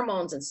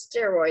hormones and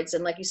steroids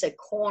and, like you said,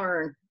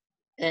 corn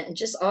and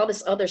just all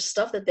this other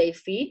stuff that they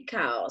feed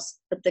cows.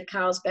 But the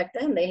cows back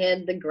then, they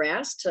had the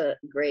grass to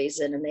graze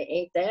in and they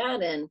ate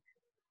that. And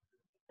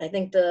I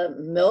think the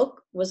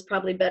milk was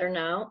probably better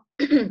now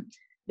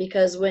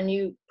because when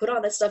you put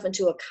all that stuff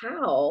into a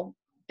cow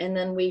and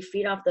then we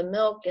feed off the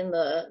milk and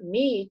the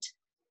meat,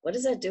 what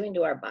is that doing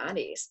to our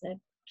bodies? That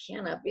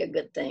cannot be a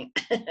good thing.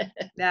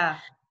 Yeah.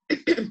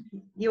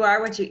 You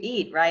are what you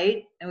eat,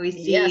 right? And we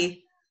Yes.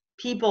 see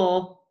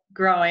people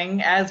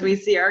growing as we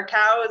see our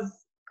cows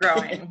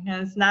growing.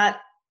 And it's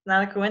not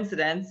a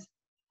coincidence.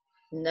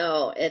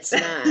 No, it's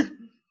not.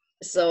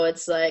 So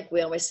it's like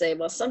we always say,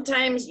 well,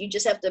 sometimes you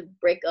just have to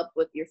break up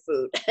with your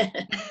food,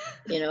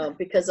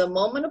 because a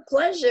moment of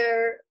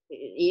pleasure,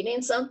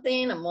 eating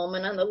something, a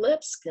moment on the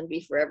lips can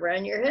be forever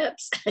on your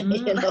hips,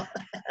 Mm.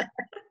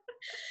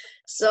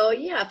 So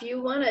yeah, if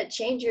you want to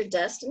change your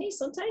destiny,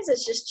 sometimes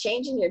it's just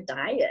changing your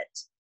diet.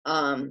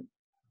 Um,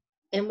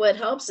 and what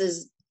helps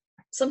is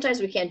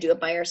sometimes we can't do it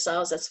by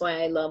ourselves. That's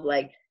why I love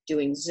like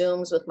doing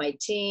Zooms with my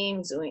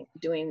team,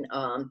 doing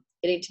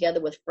getting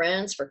together with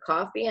friends for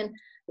coffee and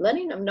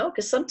letting them know,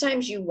 because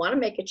sometimes you want to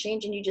make a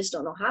change and you just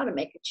don't know how to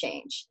make a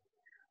change.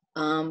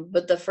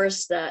 But the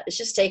first step is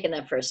just taking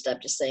that first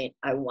step, just saying,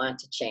 I want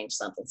to change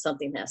something.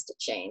 Something has to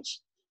change,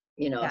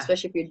 Yeah.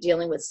 especially if you're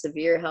dealing with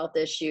severe health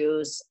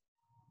issues,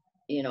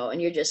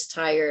 and you're just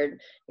tired.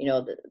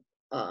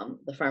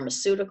 The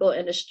pharmaceutical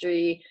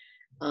industry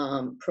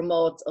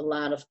promotes a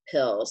lot of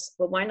pills,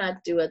 but why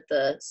not do it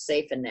the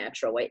safe and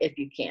natural way if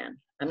you can?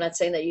 I'm not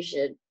saying that you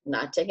should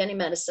not take any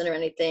medicine or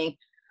anything,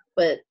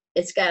 but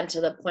it's gotten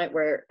to the point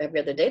where every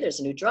other day there's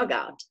a new drug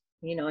out,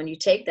 and you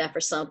take that for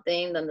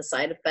something, then the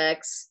side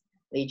effects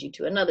lead you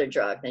to another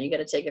drug. Then you got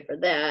to take it for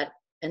that.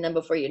 And then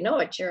before you know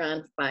it, you're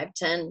on 5,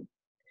 10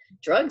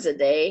 drugs a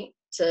day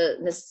to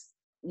this,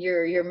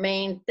 your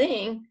main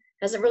thing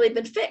hasn't really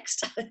been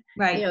fixed.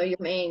 Right. Your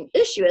main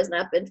issue has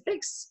not been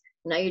fixed.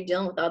 Now you're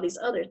dealing with all these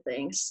other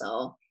things.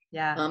 So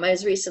Yeah. I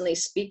was recently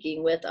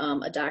speaking with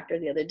a doctor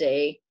the other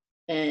day,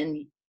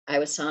 and I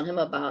was telling him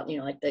about,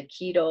 like the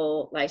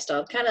keto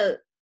lifestyle, kind of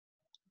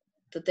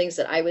the things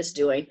that I was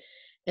doing.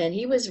 And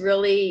he was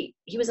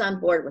on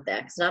board with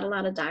that because not a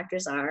lot of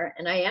doctors are.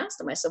 And I asked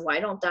him, I said, why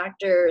don't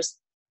doctors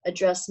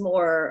address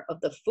more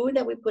of the food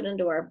that we put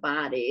into our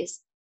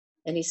bodies?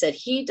 And he said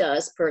he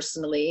does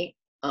personally.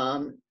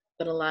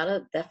 But a lot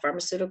of that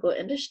pharmaceutical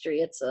industry,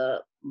 it's a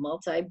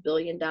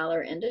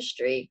multi-billion-dollar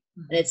industry.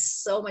 Mm-hmm. And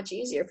it's so much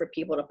easier for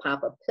people to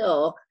pop a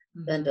pill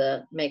than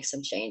to make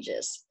some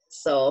changes.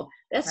 So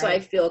that's why I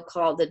feel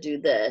called to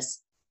do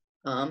this.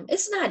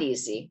 It's not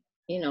easy.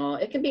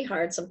 It can be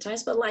hard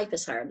sometimes, but life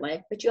is hard.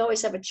 But you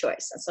always have a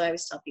choice. That's why I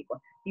always tell people,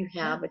 you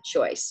have a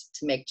choice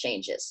to make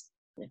changes.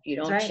 And if you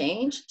don't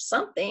change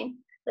something,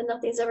 then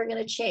nothing's ever going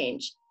to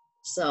change.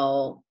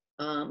 So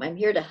I'm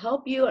here to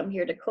help you. I'm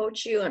here to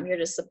coach you. I'm here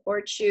to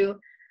support you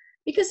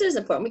because it is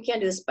important. We can't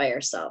do this by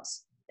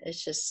ourselves.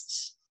 It's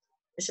just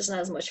not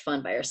as much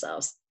fun by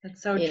ourselves.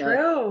 That's so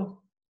true.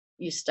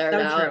 You start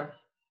out.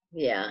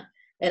 Yeah.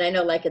 And I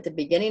know like at the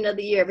beginning of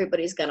the year,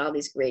 everybody's got all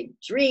these great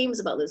dreams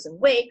about losing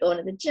weight, going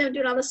to the gym,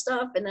 doing all this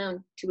stuff. And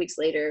then 2 weeks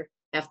later,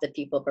 half the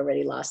people have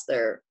already lost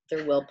their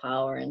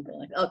willpower and they're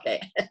like,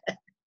 okay.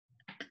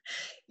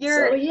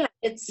 Your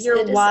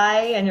it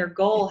why and your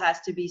goal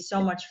has to be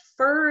so much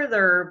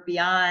further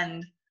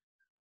beyond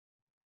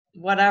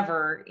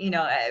whatever,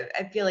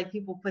 I feel like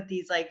people put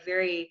these like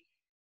very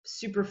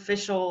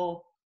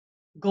superficial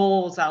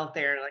goals out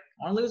there. Like,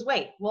 I want to lose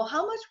weight. Well,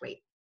 how much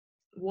weight?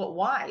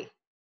 Why?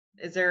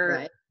 Is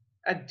there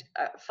a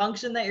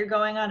function that you're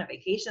going on, a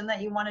vacation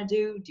that you want to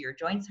do? Do your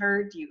joints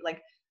hurt?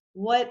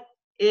 What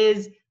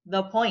is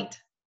the point?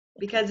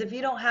 Because if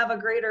you don't have a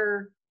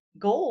greater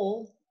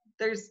goal,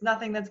 there's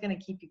nothing that's going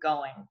to keep you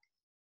going.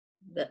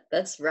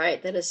 That's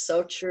right. That is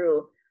so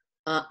true.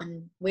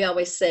 We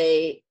always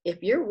say,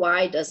 if your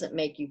why doesn't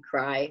make you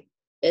cry,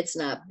 it's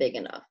not big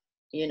enough.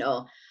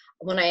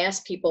 When I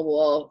ask people,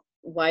 well,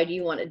 why do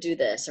you want to do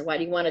this? Or why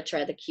do you want to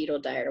try the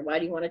keto diet? Or why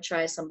do you want to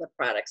try some of the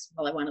products?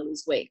 Well, I want to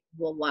lose weight.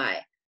 Well,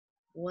 why?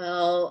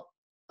 Well,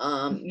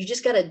 you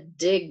just got to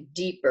dig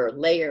deeper,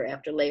 layer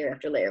after layer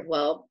after layer.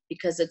 Well,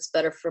 because it's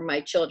better for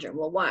my children.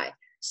 Well, why?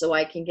 So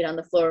I can get on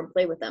the floor and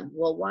play with them.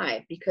 Well,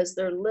 why? Because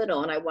they're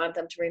little and I want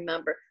them to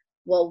remember.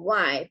 Well,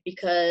 why?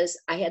 Because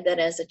I had that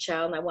as a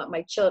child and I want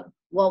my children.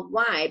 Well,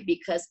 why?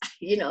 Because,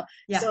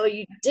 so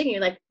you dig and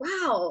you're like,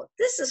 wow,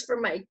 this is for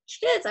my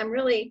kids. I'm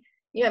really,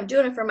 I'm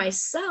doing it for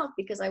myself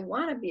because I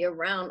want to be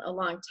around a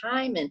long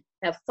time and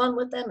have fun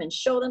with them and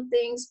show them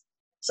things.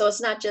 So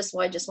it's not just,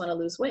 well, I just want to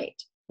lose weight.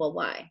 Well,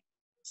 why?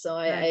 So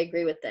I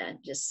agree with that.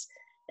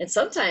 And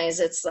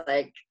sometimes it's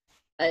like,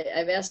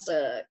 I've asked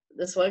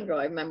this one girl,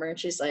 I remember, and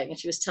she's like, and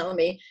she was telling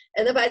me,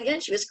 and then by the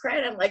end she was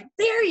crying. I'm like,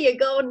 there you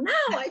go.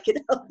 Now I can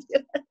help you.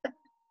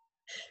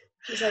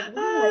 She's like,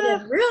 wow, I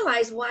didn't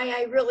realize why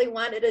I really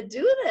wanted to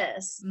do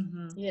this.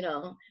 Mm-hmm. You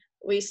know,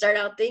 we start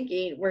out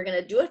thinking we're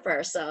going to do it for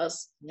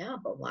ourselves. Yeah,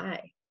 but why?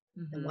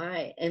 And Mm-hmm.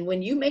 why? And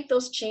when you make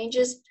those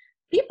changes,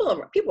 people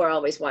are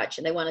always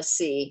watching. They want to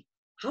see,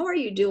 how are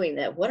you doing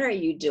that? What are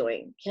you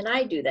doing? Can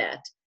I do that?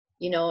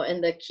 You know,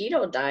 and the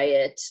keto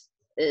diet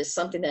is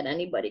something that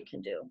anybody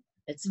can do.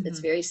 It's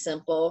Mm-hmm. very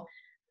simple.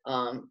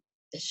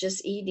 It's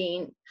just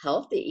eating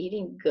healthy,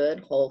 eating good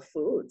whole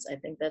foods. I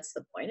think that's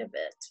the point of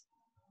it.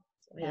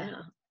 So, Yeah,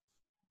 yeah.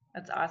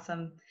 that's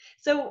awesome.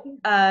 So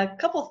a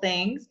couple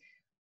things.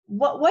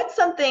 What's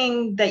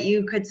something that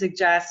you could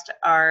suggest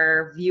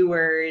our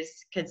viewers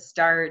could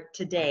start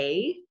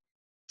today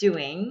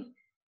doing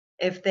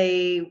if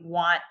they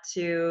want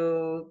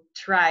to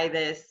try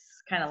this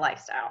kind of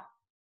lifestyle?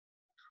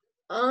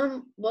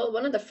 Well,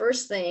 one of the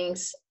first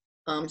things,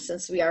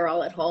 since we are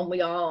all at home,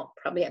 we all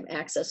probably have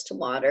access to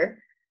water.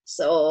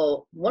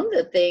 So one of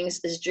the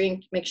things is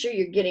make sure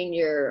you're getting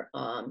your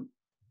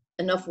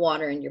enough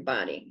water in your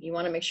body. You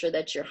want to make sure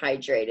that you're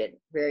hydrated,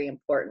 very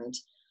important.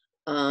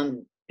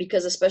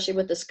 Because especially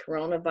with this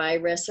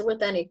coronavirus or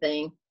with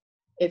anything,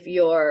 if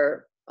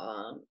your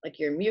like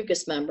your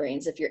mucous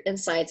membranes, if your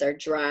insides are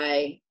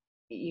dry,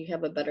 you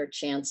have a better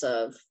chance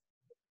of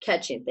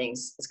catching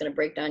things. It's going to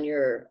break down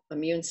your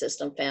immune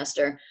system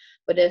faster.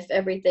 But if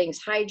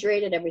everything's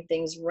hydrated,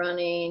 everything's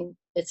running,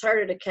 it's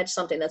harder to catch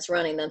something that's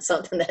running than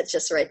something that's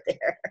just right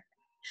there.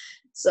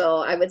 So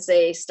I would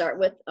say start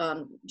with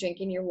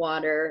drinking your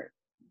water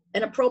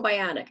and a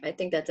probiotic. I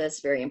think that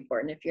that's very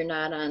important. If you're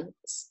not on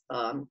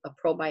a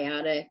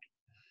probiotic,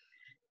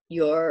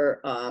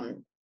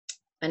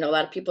 I know a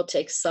lot of people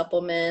take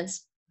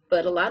supplements,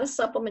 but a lot of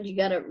supplements, you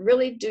got to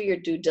really do your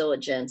due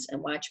diligence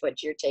and watch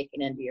what you're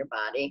taking into your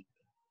body.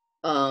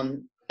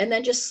 And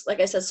then just,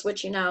 like I said,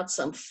 switching out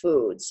some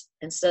foods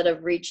instead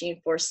of reaching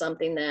for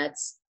something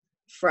that's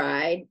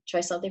fried.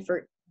 Try something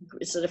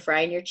instead of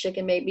frying your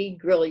chicken, maybe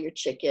grill your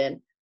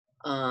chicken.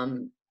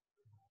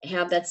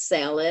 Have that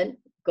salad.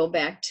 Go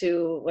back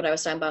to what I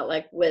was talking about,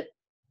 like with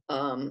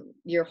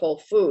your whole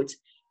foods.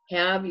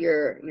 Have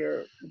your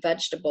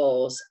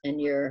vegetables and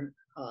your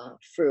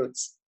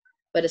fruits,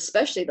 but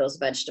especially those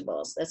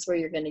vegetables. That's where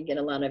you're going to get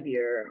a lot of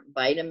your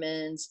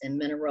vitamins and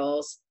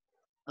minerals.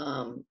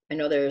 I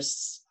know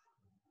there's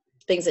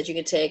things that you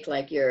can take,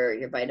 like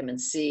your vitamin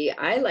C.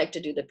 I like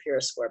to do the pure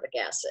ascorbic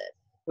acid,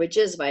 which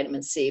is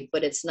vitamin C,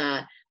 but it's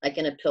not like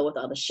in a pill with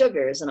all the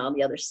sugars and all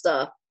the other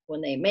stuff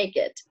when they make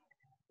it,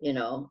 you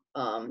know.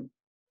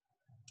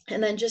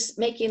 And then just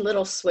making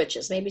little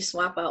switches, maybe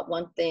swap out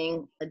one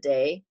thing a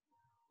day.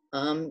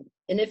 And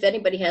if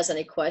anybody has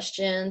any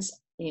questions,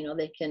 you know,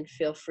 they can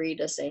feel free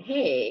to say,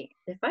 hey,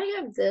 if I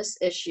have this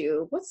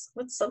issue, what's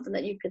something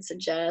that you could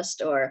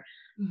suggest? Or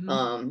Mm-hmm.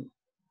 um,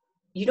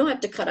 you don't have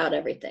to cut out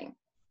everything.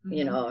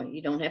 You Mm-hmm. know,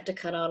 you don't have to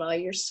cut out all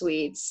your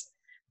sweets.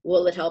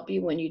 Will it help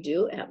you when you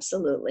do?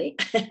 Absolutely.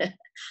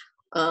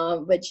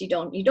 But you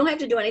don't have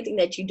to do anything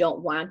that you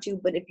don't want to.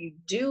 But if you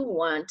do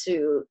want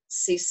to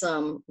see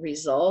some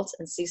results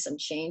and see some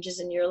changes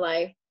in your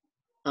life,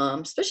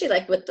 especially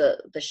like with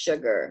the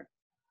sugar,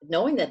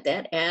 knowing that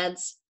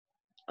adds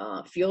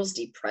fuels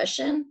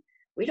depression,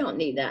 we don't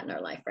need that in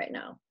our life right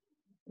now.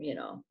 You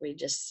know, we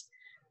just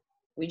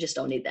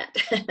don't need that.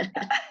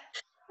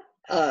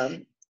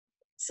 um,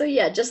 so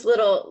yeah, just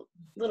little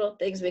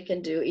things we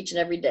can do each and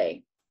every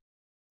day.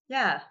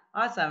 Yeah,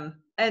 awesome.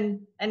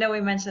 And I know we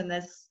mentioned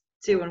this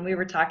too when we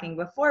were talking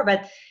before,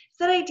 but it's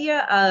that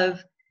idea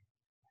of,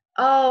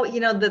 oh, you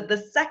know, the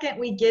second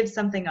we give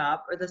something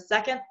up or the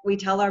second we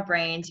tell our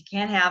brains, you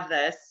can't have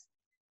this,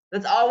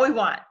 that's all we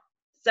want.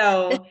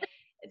 So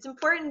it's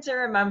important to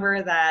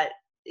remember that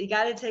you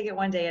got to take it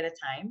one day at a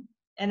time.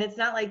 And it's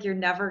not like you're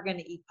never going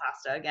to eat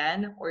pasta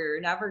again or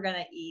you're never going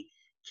to eat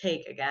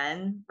cake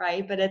again,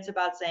 right? But it's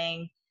about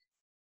saying,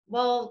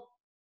 well,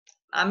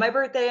 on my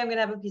birthday, I'm going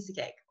to have a piece of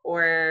cake.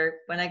 Or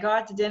when I go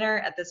out to dinner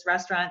at this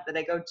restaurant that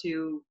I go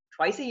to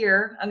twice a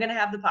year, I'm going to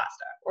have the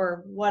pasta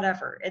or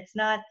whatever. It's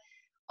not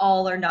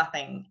all or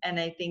nothing. And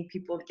I think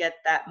people get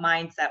that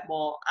mindset,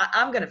 well,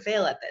 I'm going to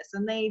fail at this.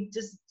 And they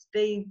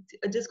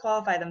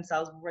disqualify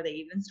themselves before they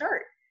even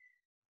start.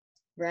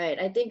 Right.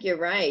 I think you're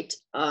right.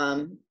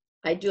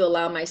 I do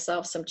allow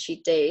myself some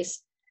cheat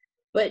days,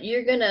 but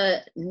you're going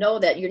to know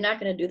that you're not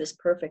going to do this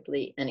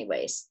perfectly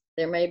anyways.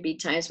 There may be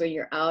times where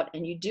you're out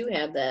and you do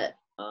have that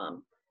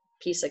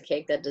piece of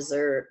cake, that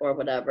dessert or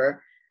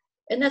whatever,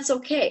 and that's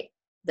okay.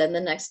 Then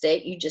the next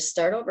day you just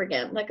start over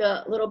again. Like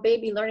a little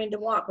baby learning to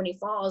walk. When he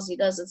falls, he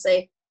doesn't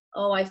say,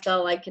 oh, I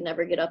fell, I can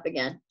never get up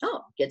again.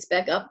 Oh, gets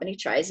back up and he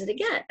tries it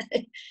again.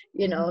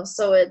 You Mm-hmm. know,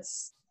 so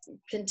it's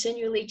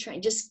continually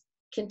trying, just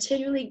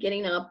continually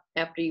getting up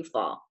after you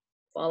fall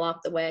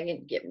off the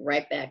wagon, get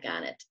right back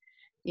on it.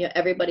 You know,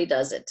 everybody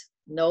does it.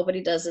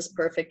 Nobody does this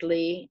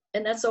perfectly,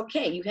 and that's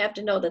okay. You have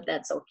to know that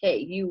that's okay.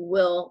 You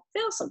will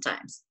fail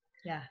sometimes.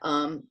 Yeah.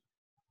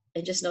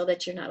 and just know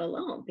that you're not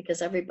alone,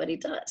 because everybody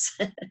does.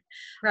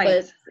 Right.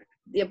 But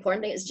the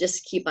important thing is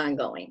just keep on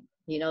going.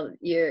 You know,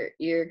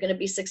 you're going to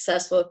be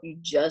successful if you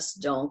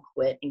just don't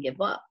quit and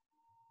give up.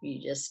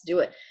 You just do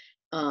it.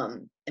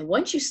 And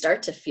once you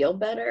start to feel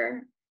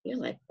better, you're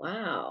like,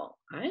 wow,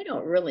 I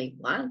don't really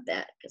want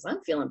that, because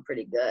I'm feeling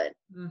pretty good.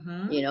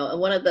 Mm-hmm. You know, and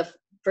one of the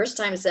first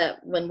times that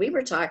when we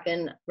were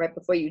talking right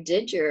before you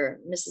did your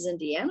Mrs.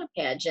 Indiana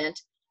pageant,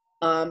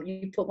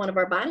 you put one of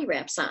our body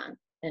wraps on.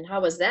 And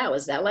how was that?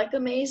 Was that like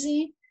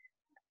amazing?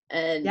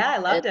 And Yeah, I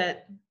loved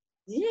it.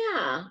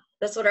 yeah,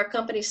 that's what our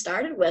company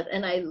started with,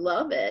 and I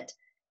love it.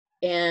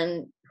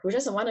 And who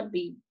doesn't want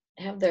to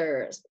have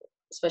their,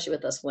 especially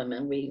with us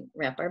women, we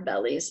wrap our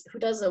bellies. Who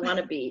doesn't want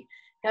to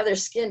have their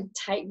skin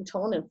tight and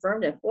toned and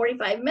firmed in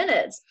 45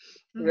 minutes?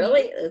 Mm-hmm.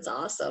 Really? It's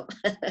awesome.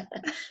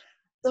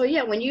 So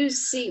yeah, when you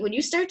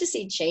start to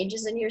see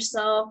changes in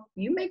yourself,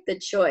 you make the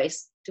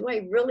choice. Do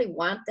I really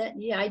want that?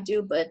 Yeah, I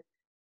do, but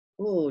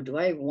ooh, do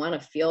I want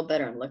to feel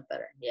better and look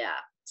better? Yeah.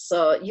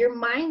 So your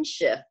mind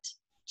shift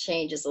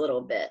changes a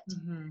little bit,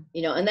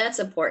 Mm-hmm. and that's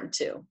important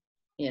too.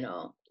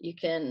 You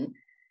can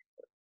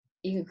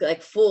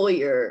like fool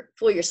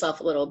yourself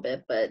a little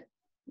bit, but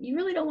you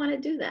really don't want to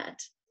do that,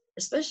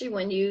 especially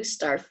when you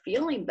start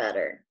feeling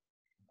better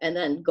and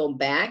then go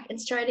back and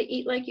try to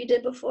eat like you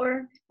did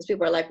before. Because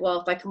people are like,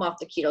 well, if I come off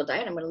the keto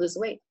diet, I'm going to lose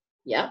weight.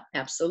 Yeah,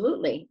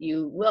 absolutely.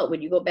 You will.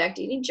 When you go back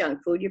to eating junk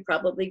food, you're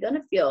probably going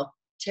to feel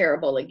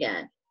terrible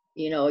again.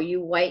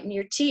 You whiten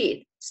your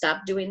teeth.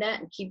 Stop doing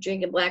that and keep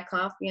drinking black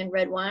coffee and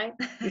red wine.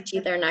 Your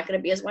teeth are not going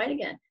to be as white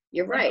again.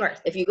 You're Of right.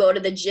 course. If you go to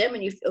the gym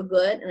and you feel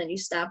good and then you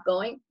stop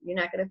going, you're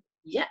not going to.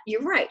 Yeah,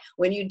 you're right.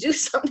 When you do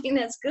something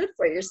that's good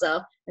for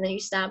yourself and then you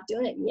stop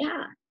doing it,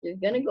 yeah, you're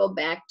going to go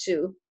back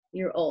to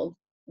your old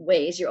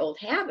ways, your old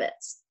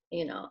habits.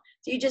 So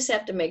you just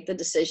have to make the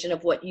decision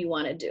of what you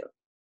want to do.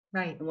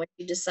 Right. And when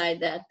you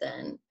decide that,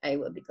 then I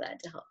will be glad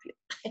to help you.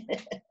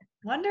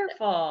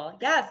 Wonderful.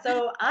 Yeah.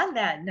 So on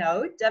that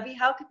note, Debbie,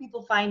 how can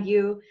people find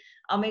you?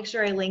 I'll make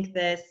sure I link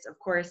this, of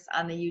course,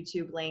 on the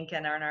YouTube link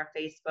and on our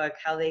Facebook,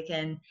 how they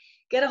can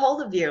get a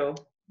hold of you.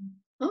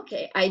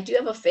 Okay, I do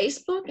have a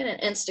Facebook and an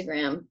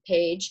Instagram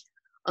page.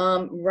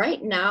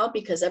 Right now,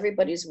 because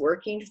everybody's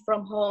working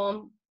from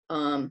home,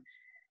 I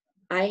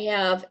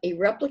have a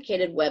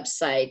replicated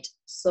website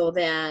so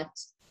that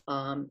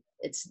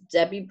it's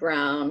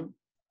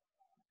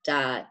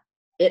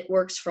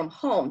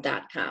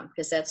debbiebrown.itworksfromhome.com,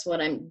 because that's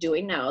what I'm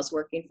doing now, is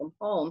working from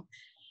home.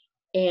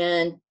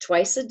 And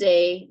twice a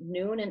day,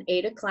 noon and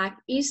 8 o'clock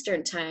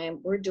Eastern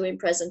time, we're doing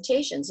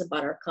presentations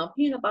about our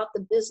company and about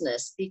the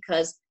business,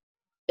 because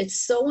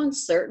it's so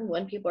uncertain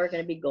when people are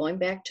going to be going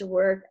back to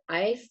work.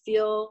 I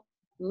feel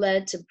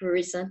led to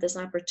present this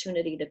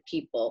opportunity to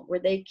people where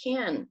they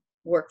can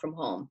work from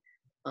home,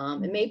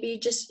 and maybe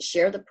just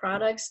share the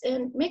products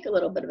and make a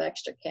little bit of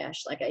extra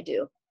cash like I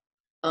do.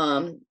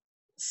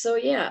 So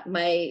yeah,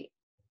 my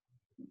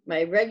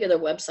regular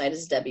website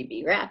is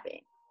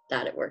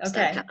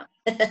debbieBWrapping.itworks.com.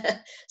 Okay.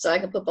 So I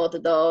can put both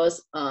of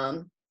those.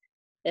 And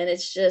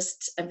it's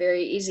just, I'm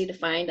very easy to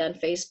find on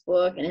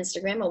Facebook and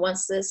Instagram. And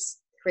once this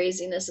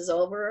craziness is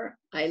over,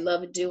 I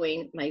love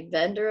doing my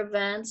vendor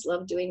events,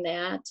 love doing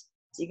that.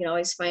 So you can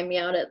always find me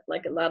out at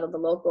like a lot of the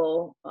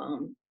local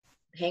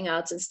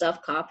hangouts and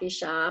stuff, coffee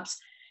shops.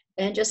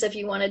 And just if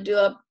you want to do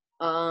a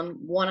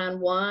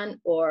one-on-one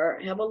or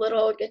have a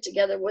little get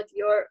together with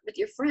your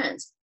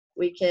friends,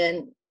 we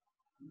can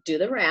do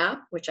the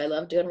wrap, which I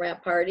love doing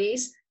wrap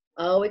parties.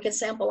 We can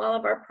sample all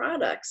of our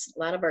products. A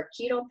lot of our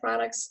keto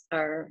products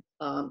are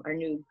our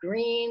new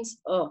greens.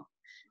 Oh,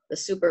 the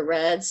super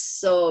reds,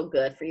 so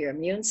good for your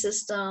immune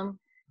system.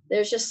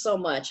 There's just so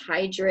much.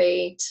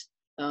 Hydrate,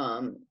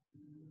 all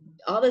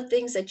the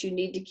things that you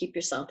need to keep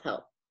yourself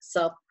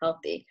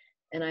healthy.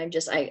 And I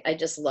just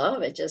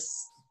love it.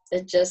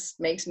 It just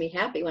makes me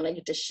happy when I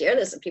get to share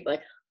this and people are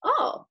like,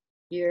 oh,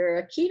 you're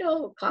a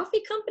keto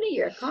coffee company?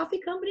 You're a coffee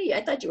company?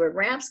 I thought you were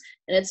wraps.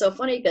 And it's so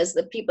funny because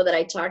the people that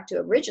I talked to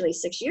originally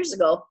 6 years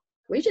ago,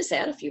 we just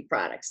had a few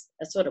products.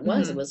 That's what it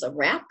was. Mm-hmm. It was a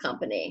wrap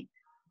company.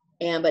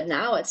 But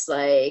now it's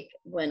like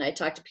when I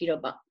talk to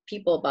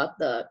people about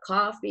the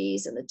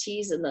coffees and the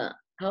teas and the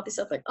healthy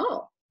stuff, like,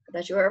 oh, I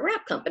thought you were a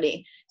wrap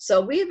company.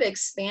 So we've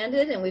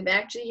expanded and we've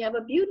actually have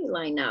a beauty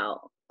line now.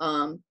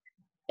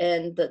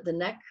 And the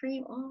neck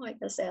cream, oh, I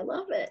gotta say, I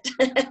love it.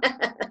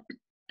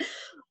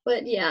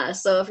 But yeah,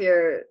 so if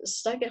you're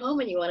stuck at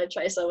home and you want to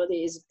try some of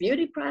these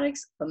beauty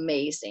products,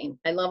 amazing.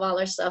 I love all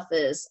our stuff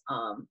is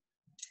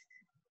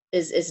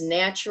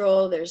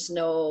natural. There's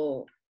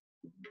no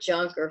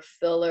junk or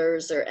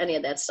fillers or any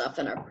of that stuff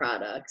in our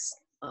products.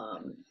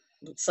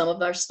 Some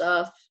of our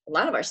stuff, a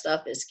lot of our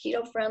stuff is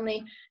keto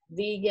friendly,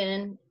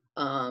 vegan.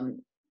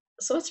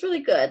 So it's really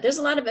good. There's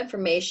a lot of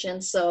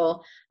information.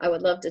 So I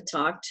would love to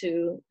talk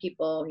to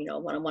people,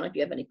 one-on-one. If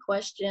you have any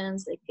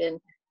questions, they can,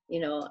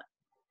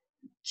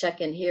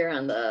 check in here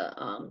on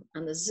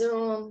the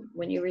Zoom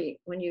when you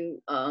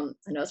I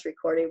know it's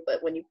recording,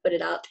 but when you put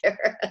it out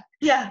there,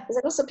 Yeah. because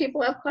I know some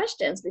people have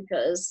questions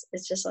because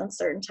it's just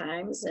uncertain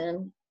times,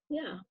 and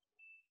yeah.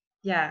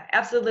 Yeah,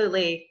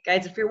 absolutely.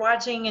 Guys, if you're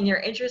watching and you're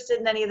interested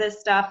in any of this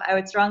stuff, I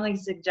would strongly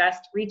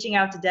suggest reaching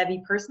out to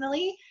Debbie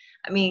personally.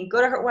 I mean,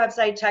 go to her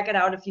website, check it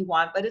out if you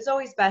want, but it's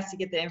always best to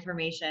get the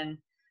information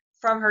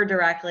from her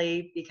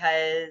directly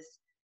because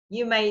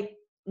you might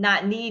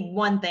not need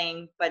one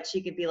thing, but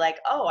she could be like,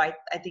 oh, I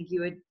think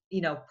you would,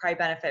 probably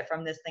benefit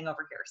from this thing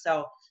over here.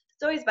 So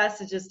it's always best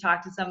to just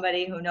talk to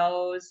somebody who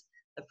knows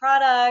the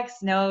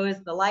products, knows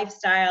the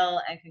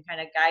lifestyle, and can kind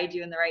of guide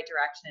you in the right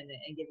direction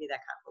and give you that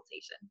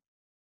consultation.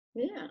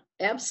 Yeah,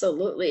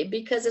 absolutely.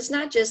 Because it's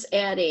not just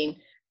adding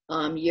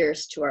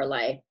years to our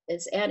life,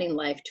 it's adding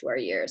life to our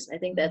years. I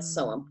think that's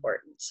so Mm.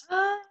 important.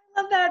 Oh,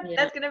 I love that. Yeah.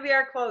 That's going to be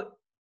our quote.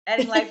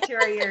 Adding life to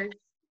our years.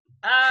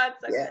 Ah, it's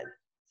so Yeah. good.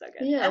 So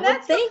good. Yeah. And Well,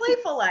 that's the thank you.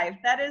 playful life.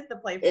 That is the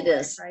It playful life,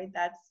 is. right?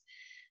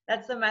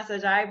 That's the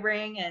message I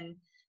bring, and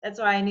that's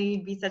why I knew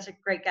you'd be such a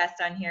great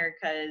guest on here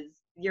because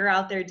you're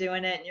out there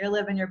doing it and you're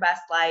living your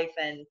best life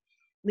and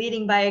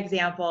leading by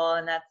example,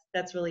 and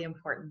that's really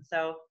important.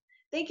 So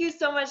thank you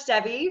so much,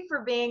 Debbie,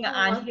 for being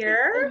on Oh, thank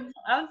here. you.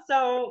 I'm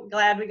so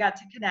glad we got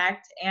to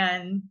connect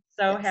and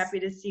so Yes. happy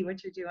to see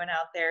what you're doing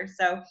out there.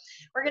 So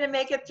we're going to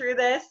make it through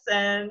this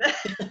and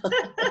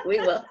We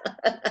will.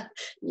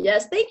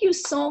 Yes. Thank you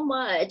so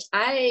much.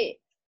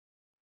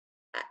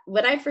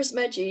 When I first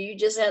met you, you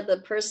just had the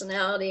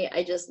personality.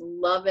 I just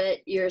love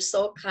it. You're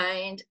so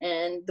kind,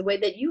 and the way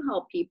that you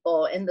help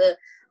people, and the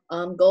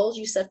goals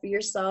you set for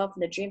yourself,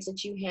 and the dreams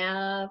that you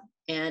have.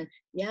 And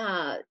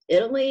yeah,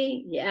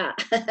 Italy. Yeah,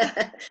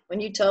 when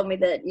you told me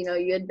that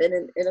you had been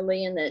in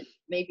Italy and that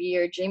maybe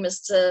your dream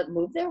is to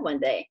move there one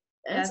day,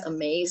 that's yes,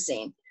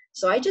 amazing.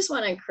 So I just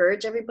want to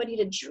encourage everybody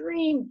to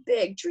dream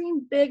big,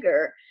 dream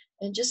bigger,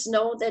 and just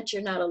know that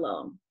you're not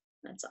alone.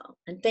 That's all.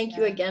 And thank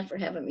you yeah. again for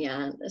having me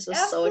on. This was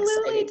so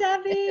Absolutely,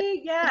 exciting.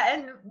 Debbie. Yeah,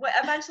 and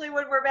eventually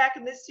when we're back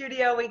in the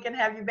studio, we can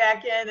have you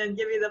back in and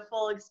give you the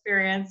full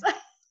experience.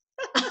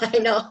 I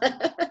know.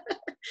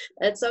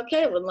 That's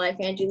okay. When life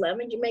hands you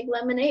lemons, you make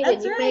lemonade, and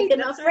That's you right. make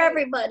enough That's for right.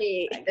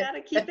 everybody. I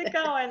gotta keep it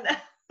going.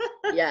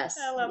 Yes,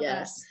 I love that.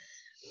 yes.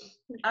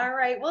 All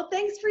right. Well,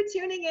 thanks for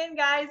tuning in,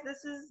 guys. This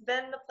has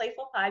been the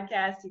Playful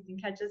Podcast. You can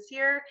catch us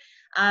here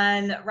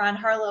on Ron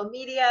Harlow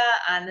Media,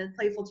 on the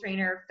Playful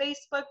Trainer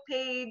Facebook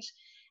page,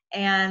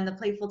 and the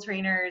Playful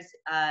Trainers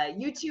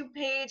YouTube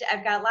page.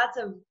 I've got lots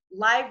of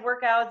live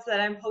workouts that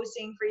I'm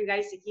posting for you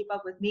guys to keep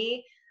up with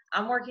me.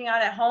 I'm working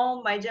out at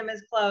home. My gym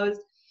is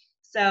closed.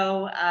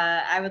 So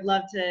I would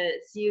love to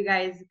see you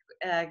guys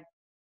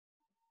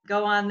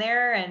go on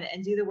there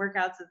and do the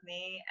workouts with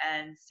me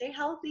and stay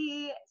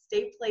healthy,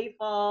 stay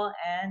playful,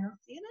 and I'll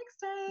see you next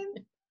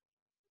time.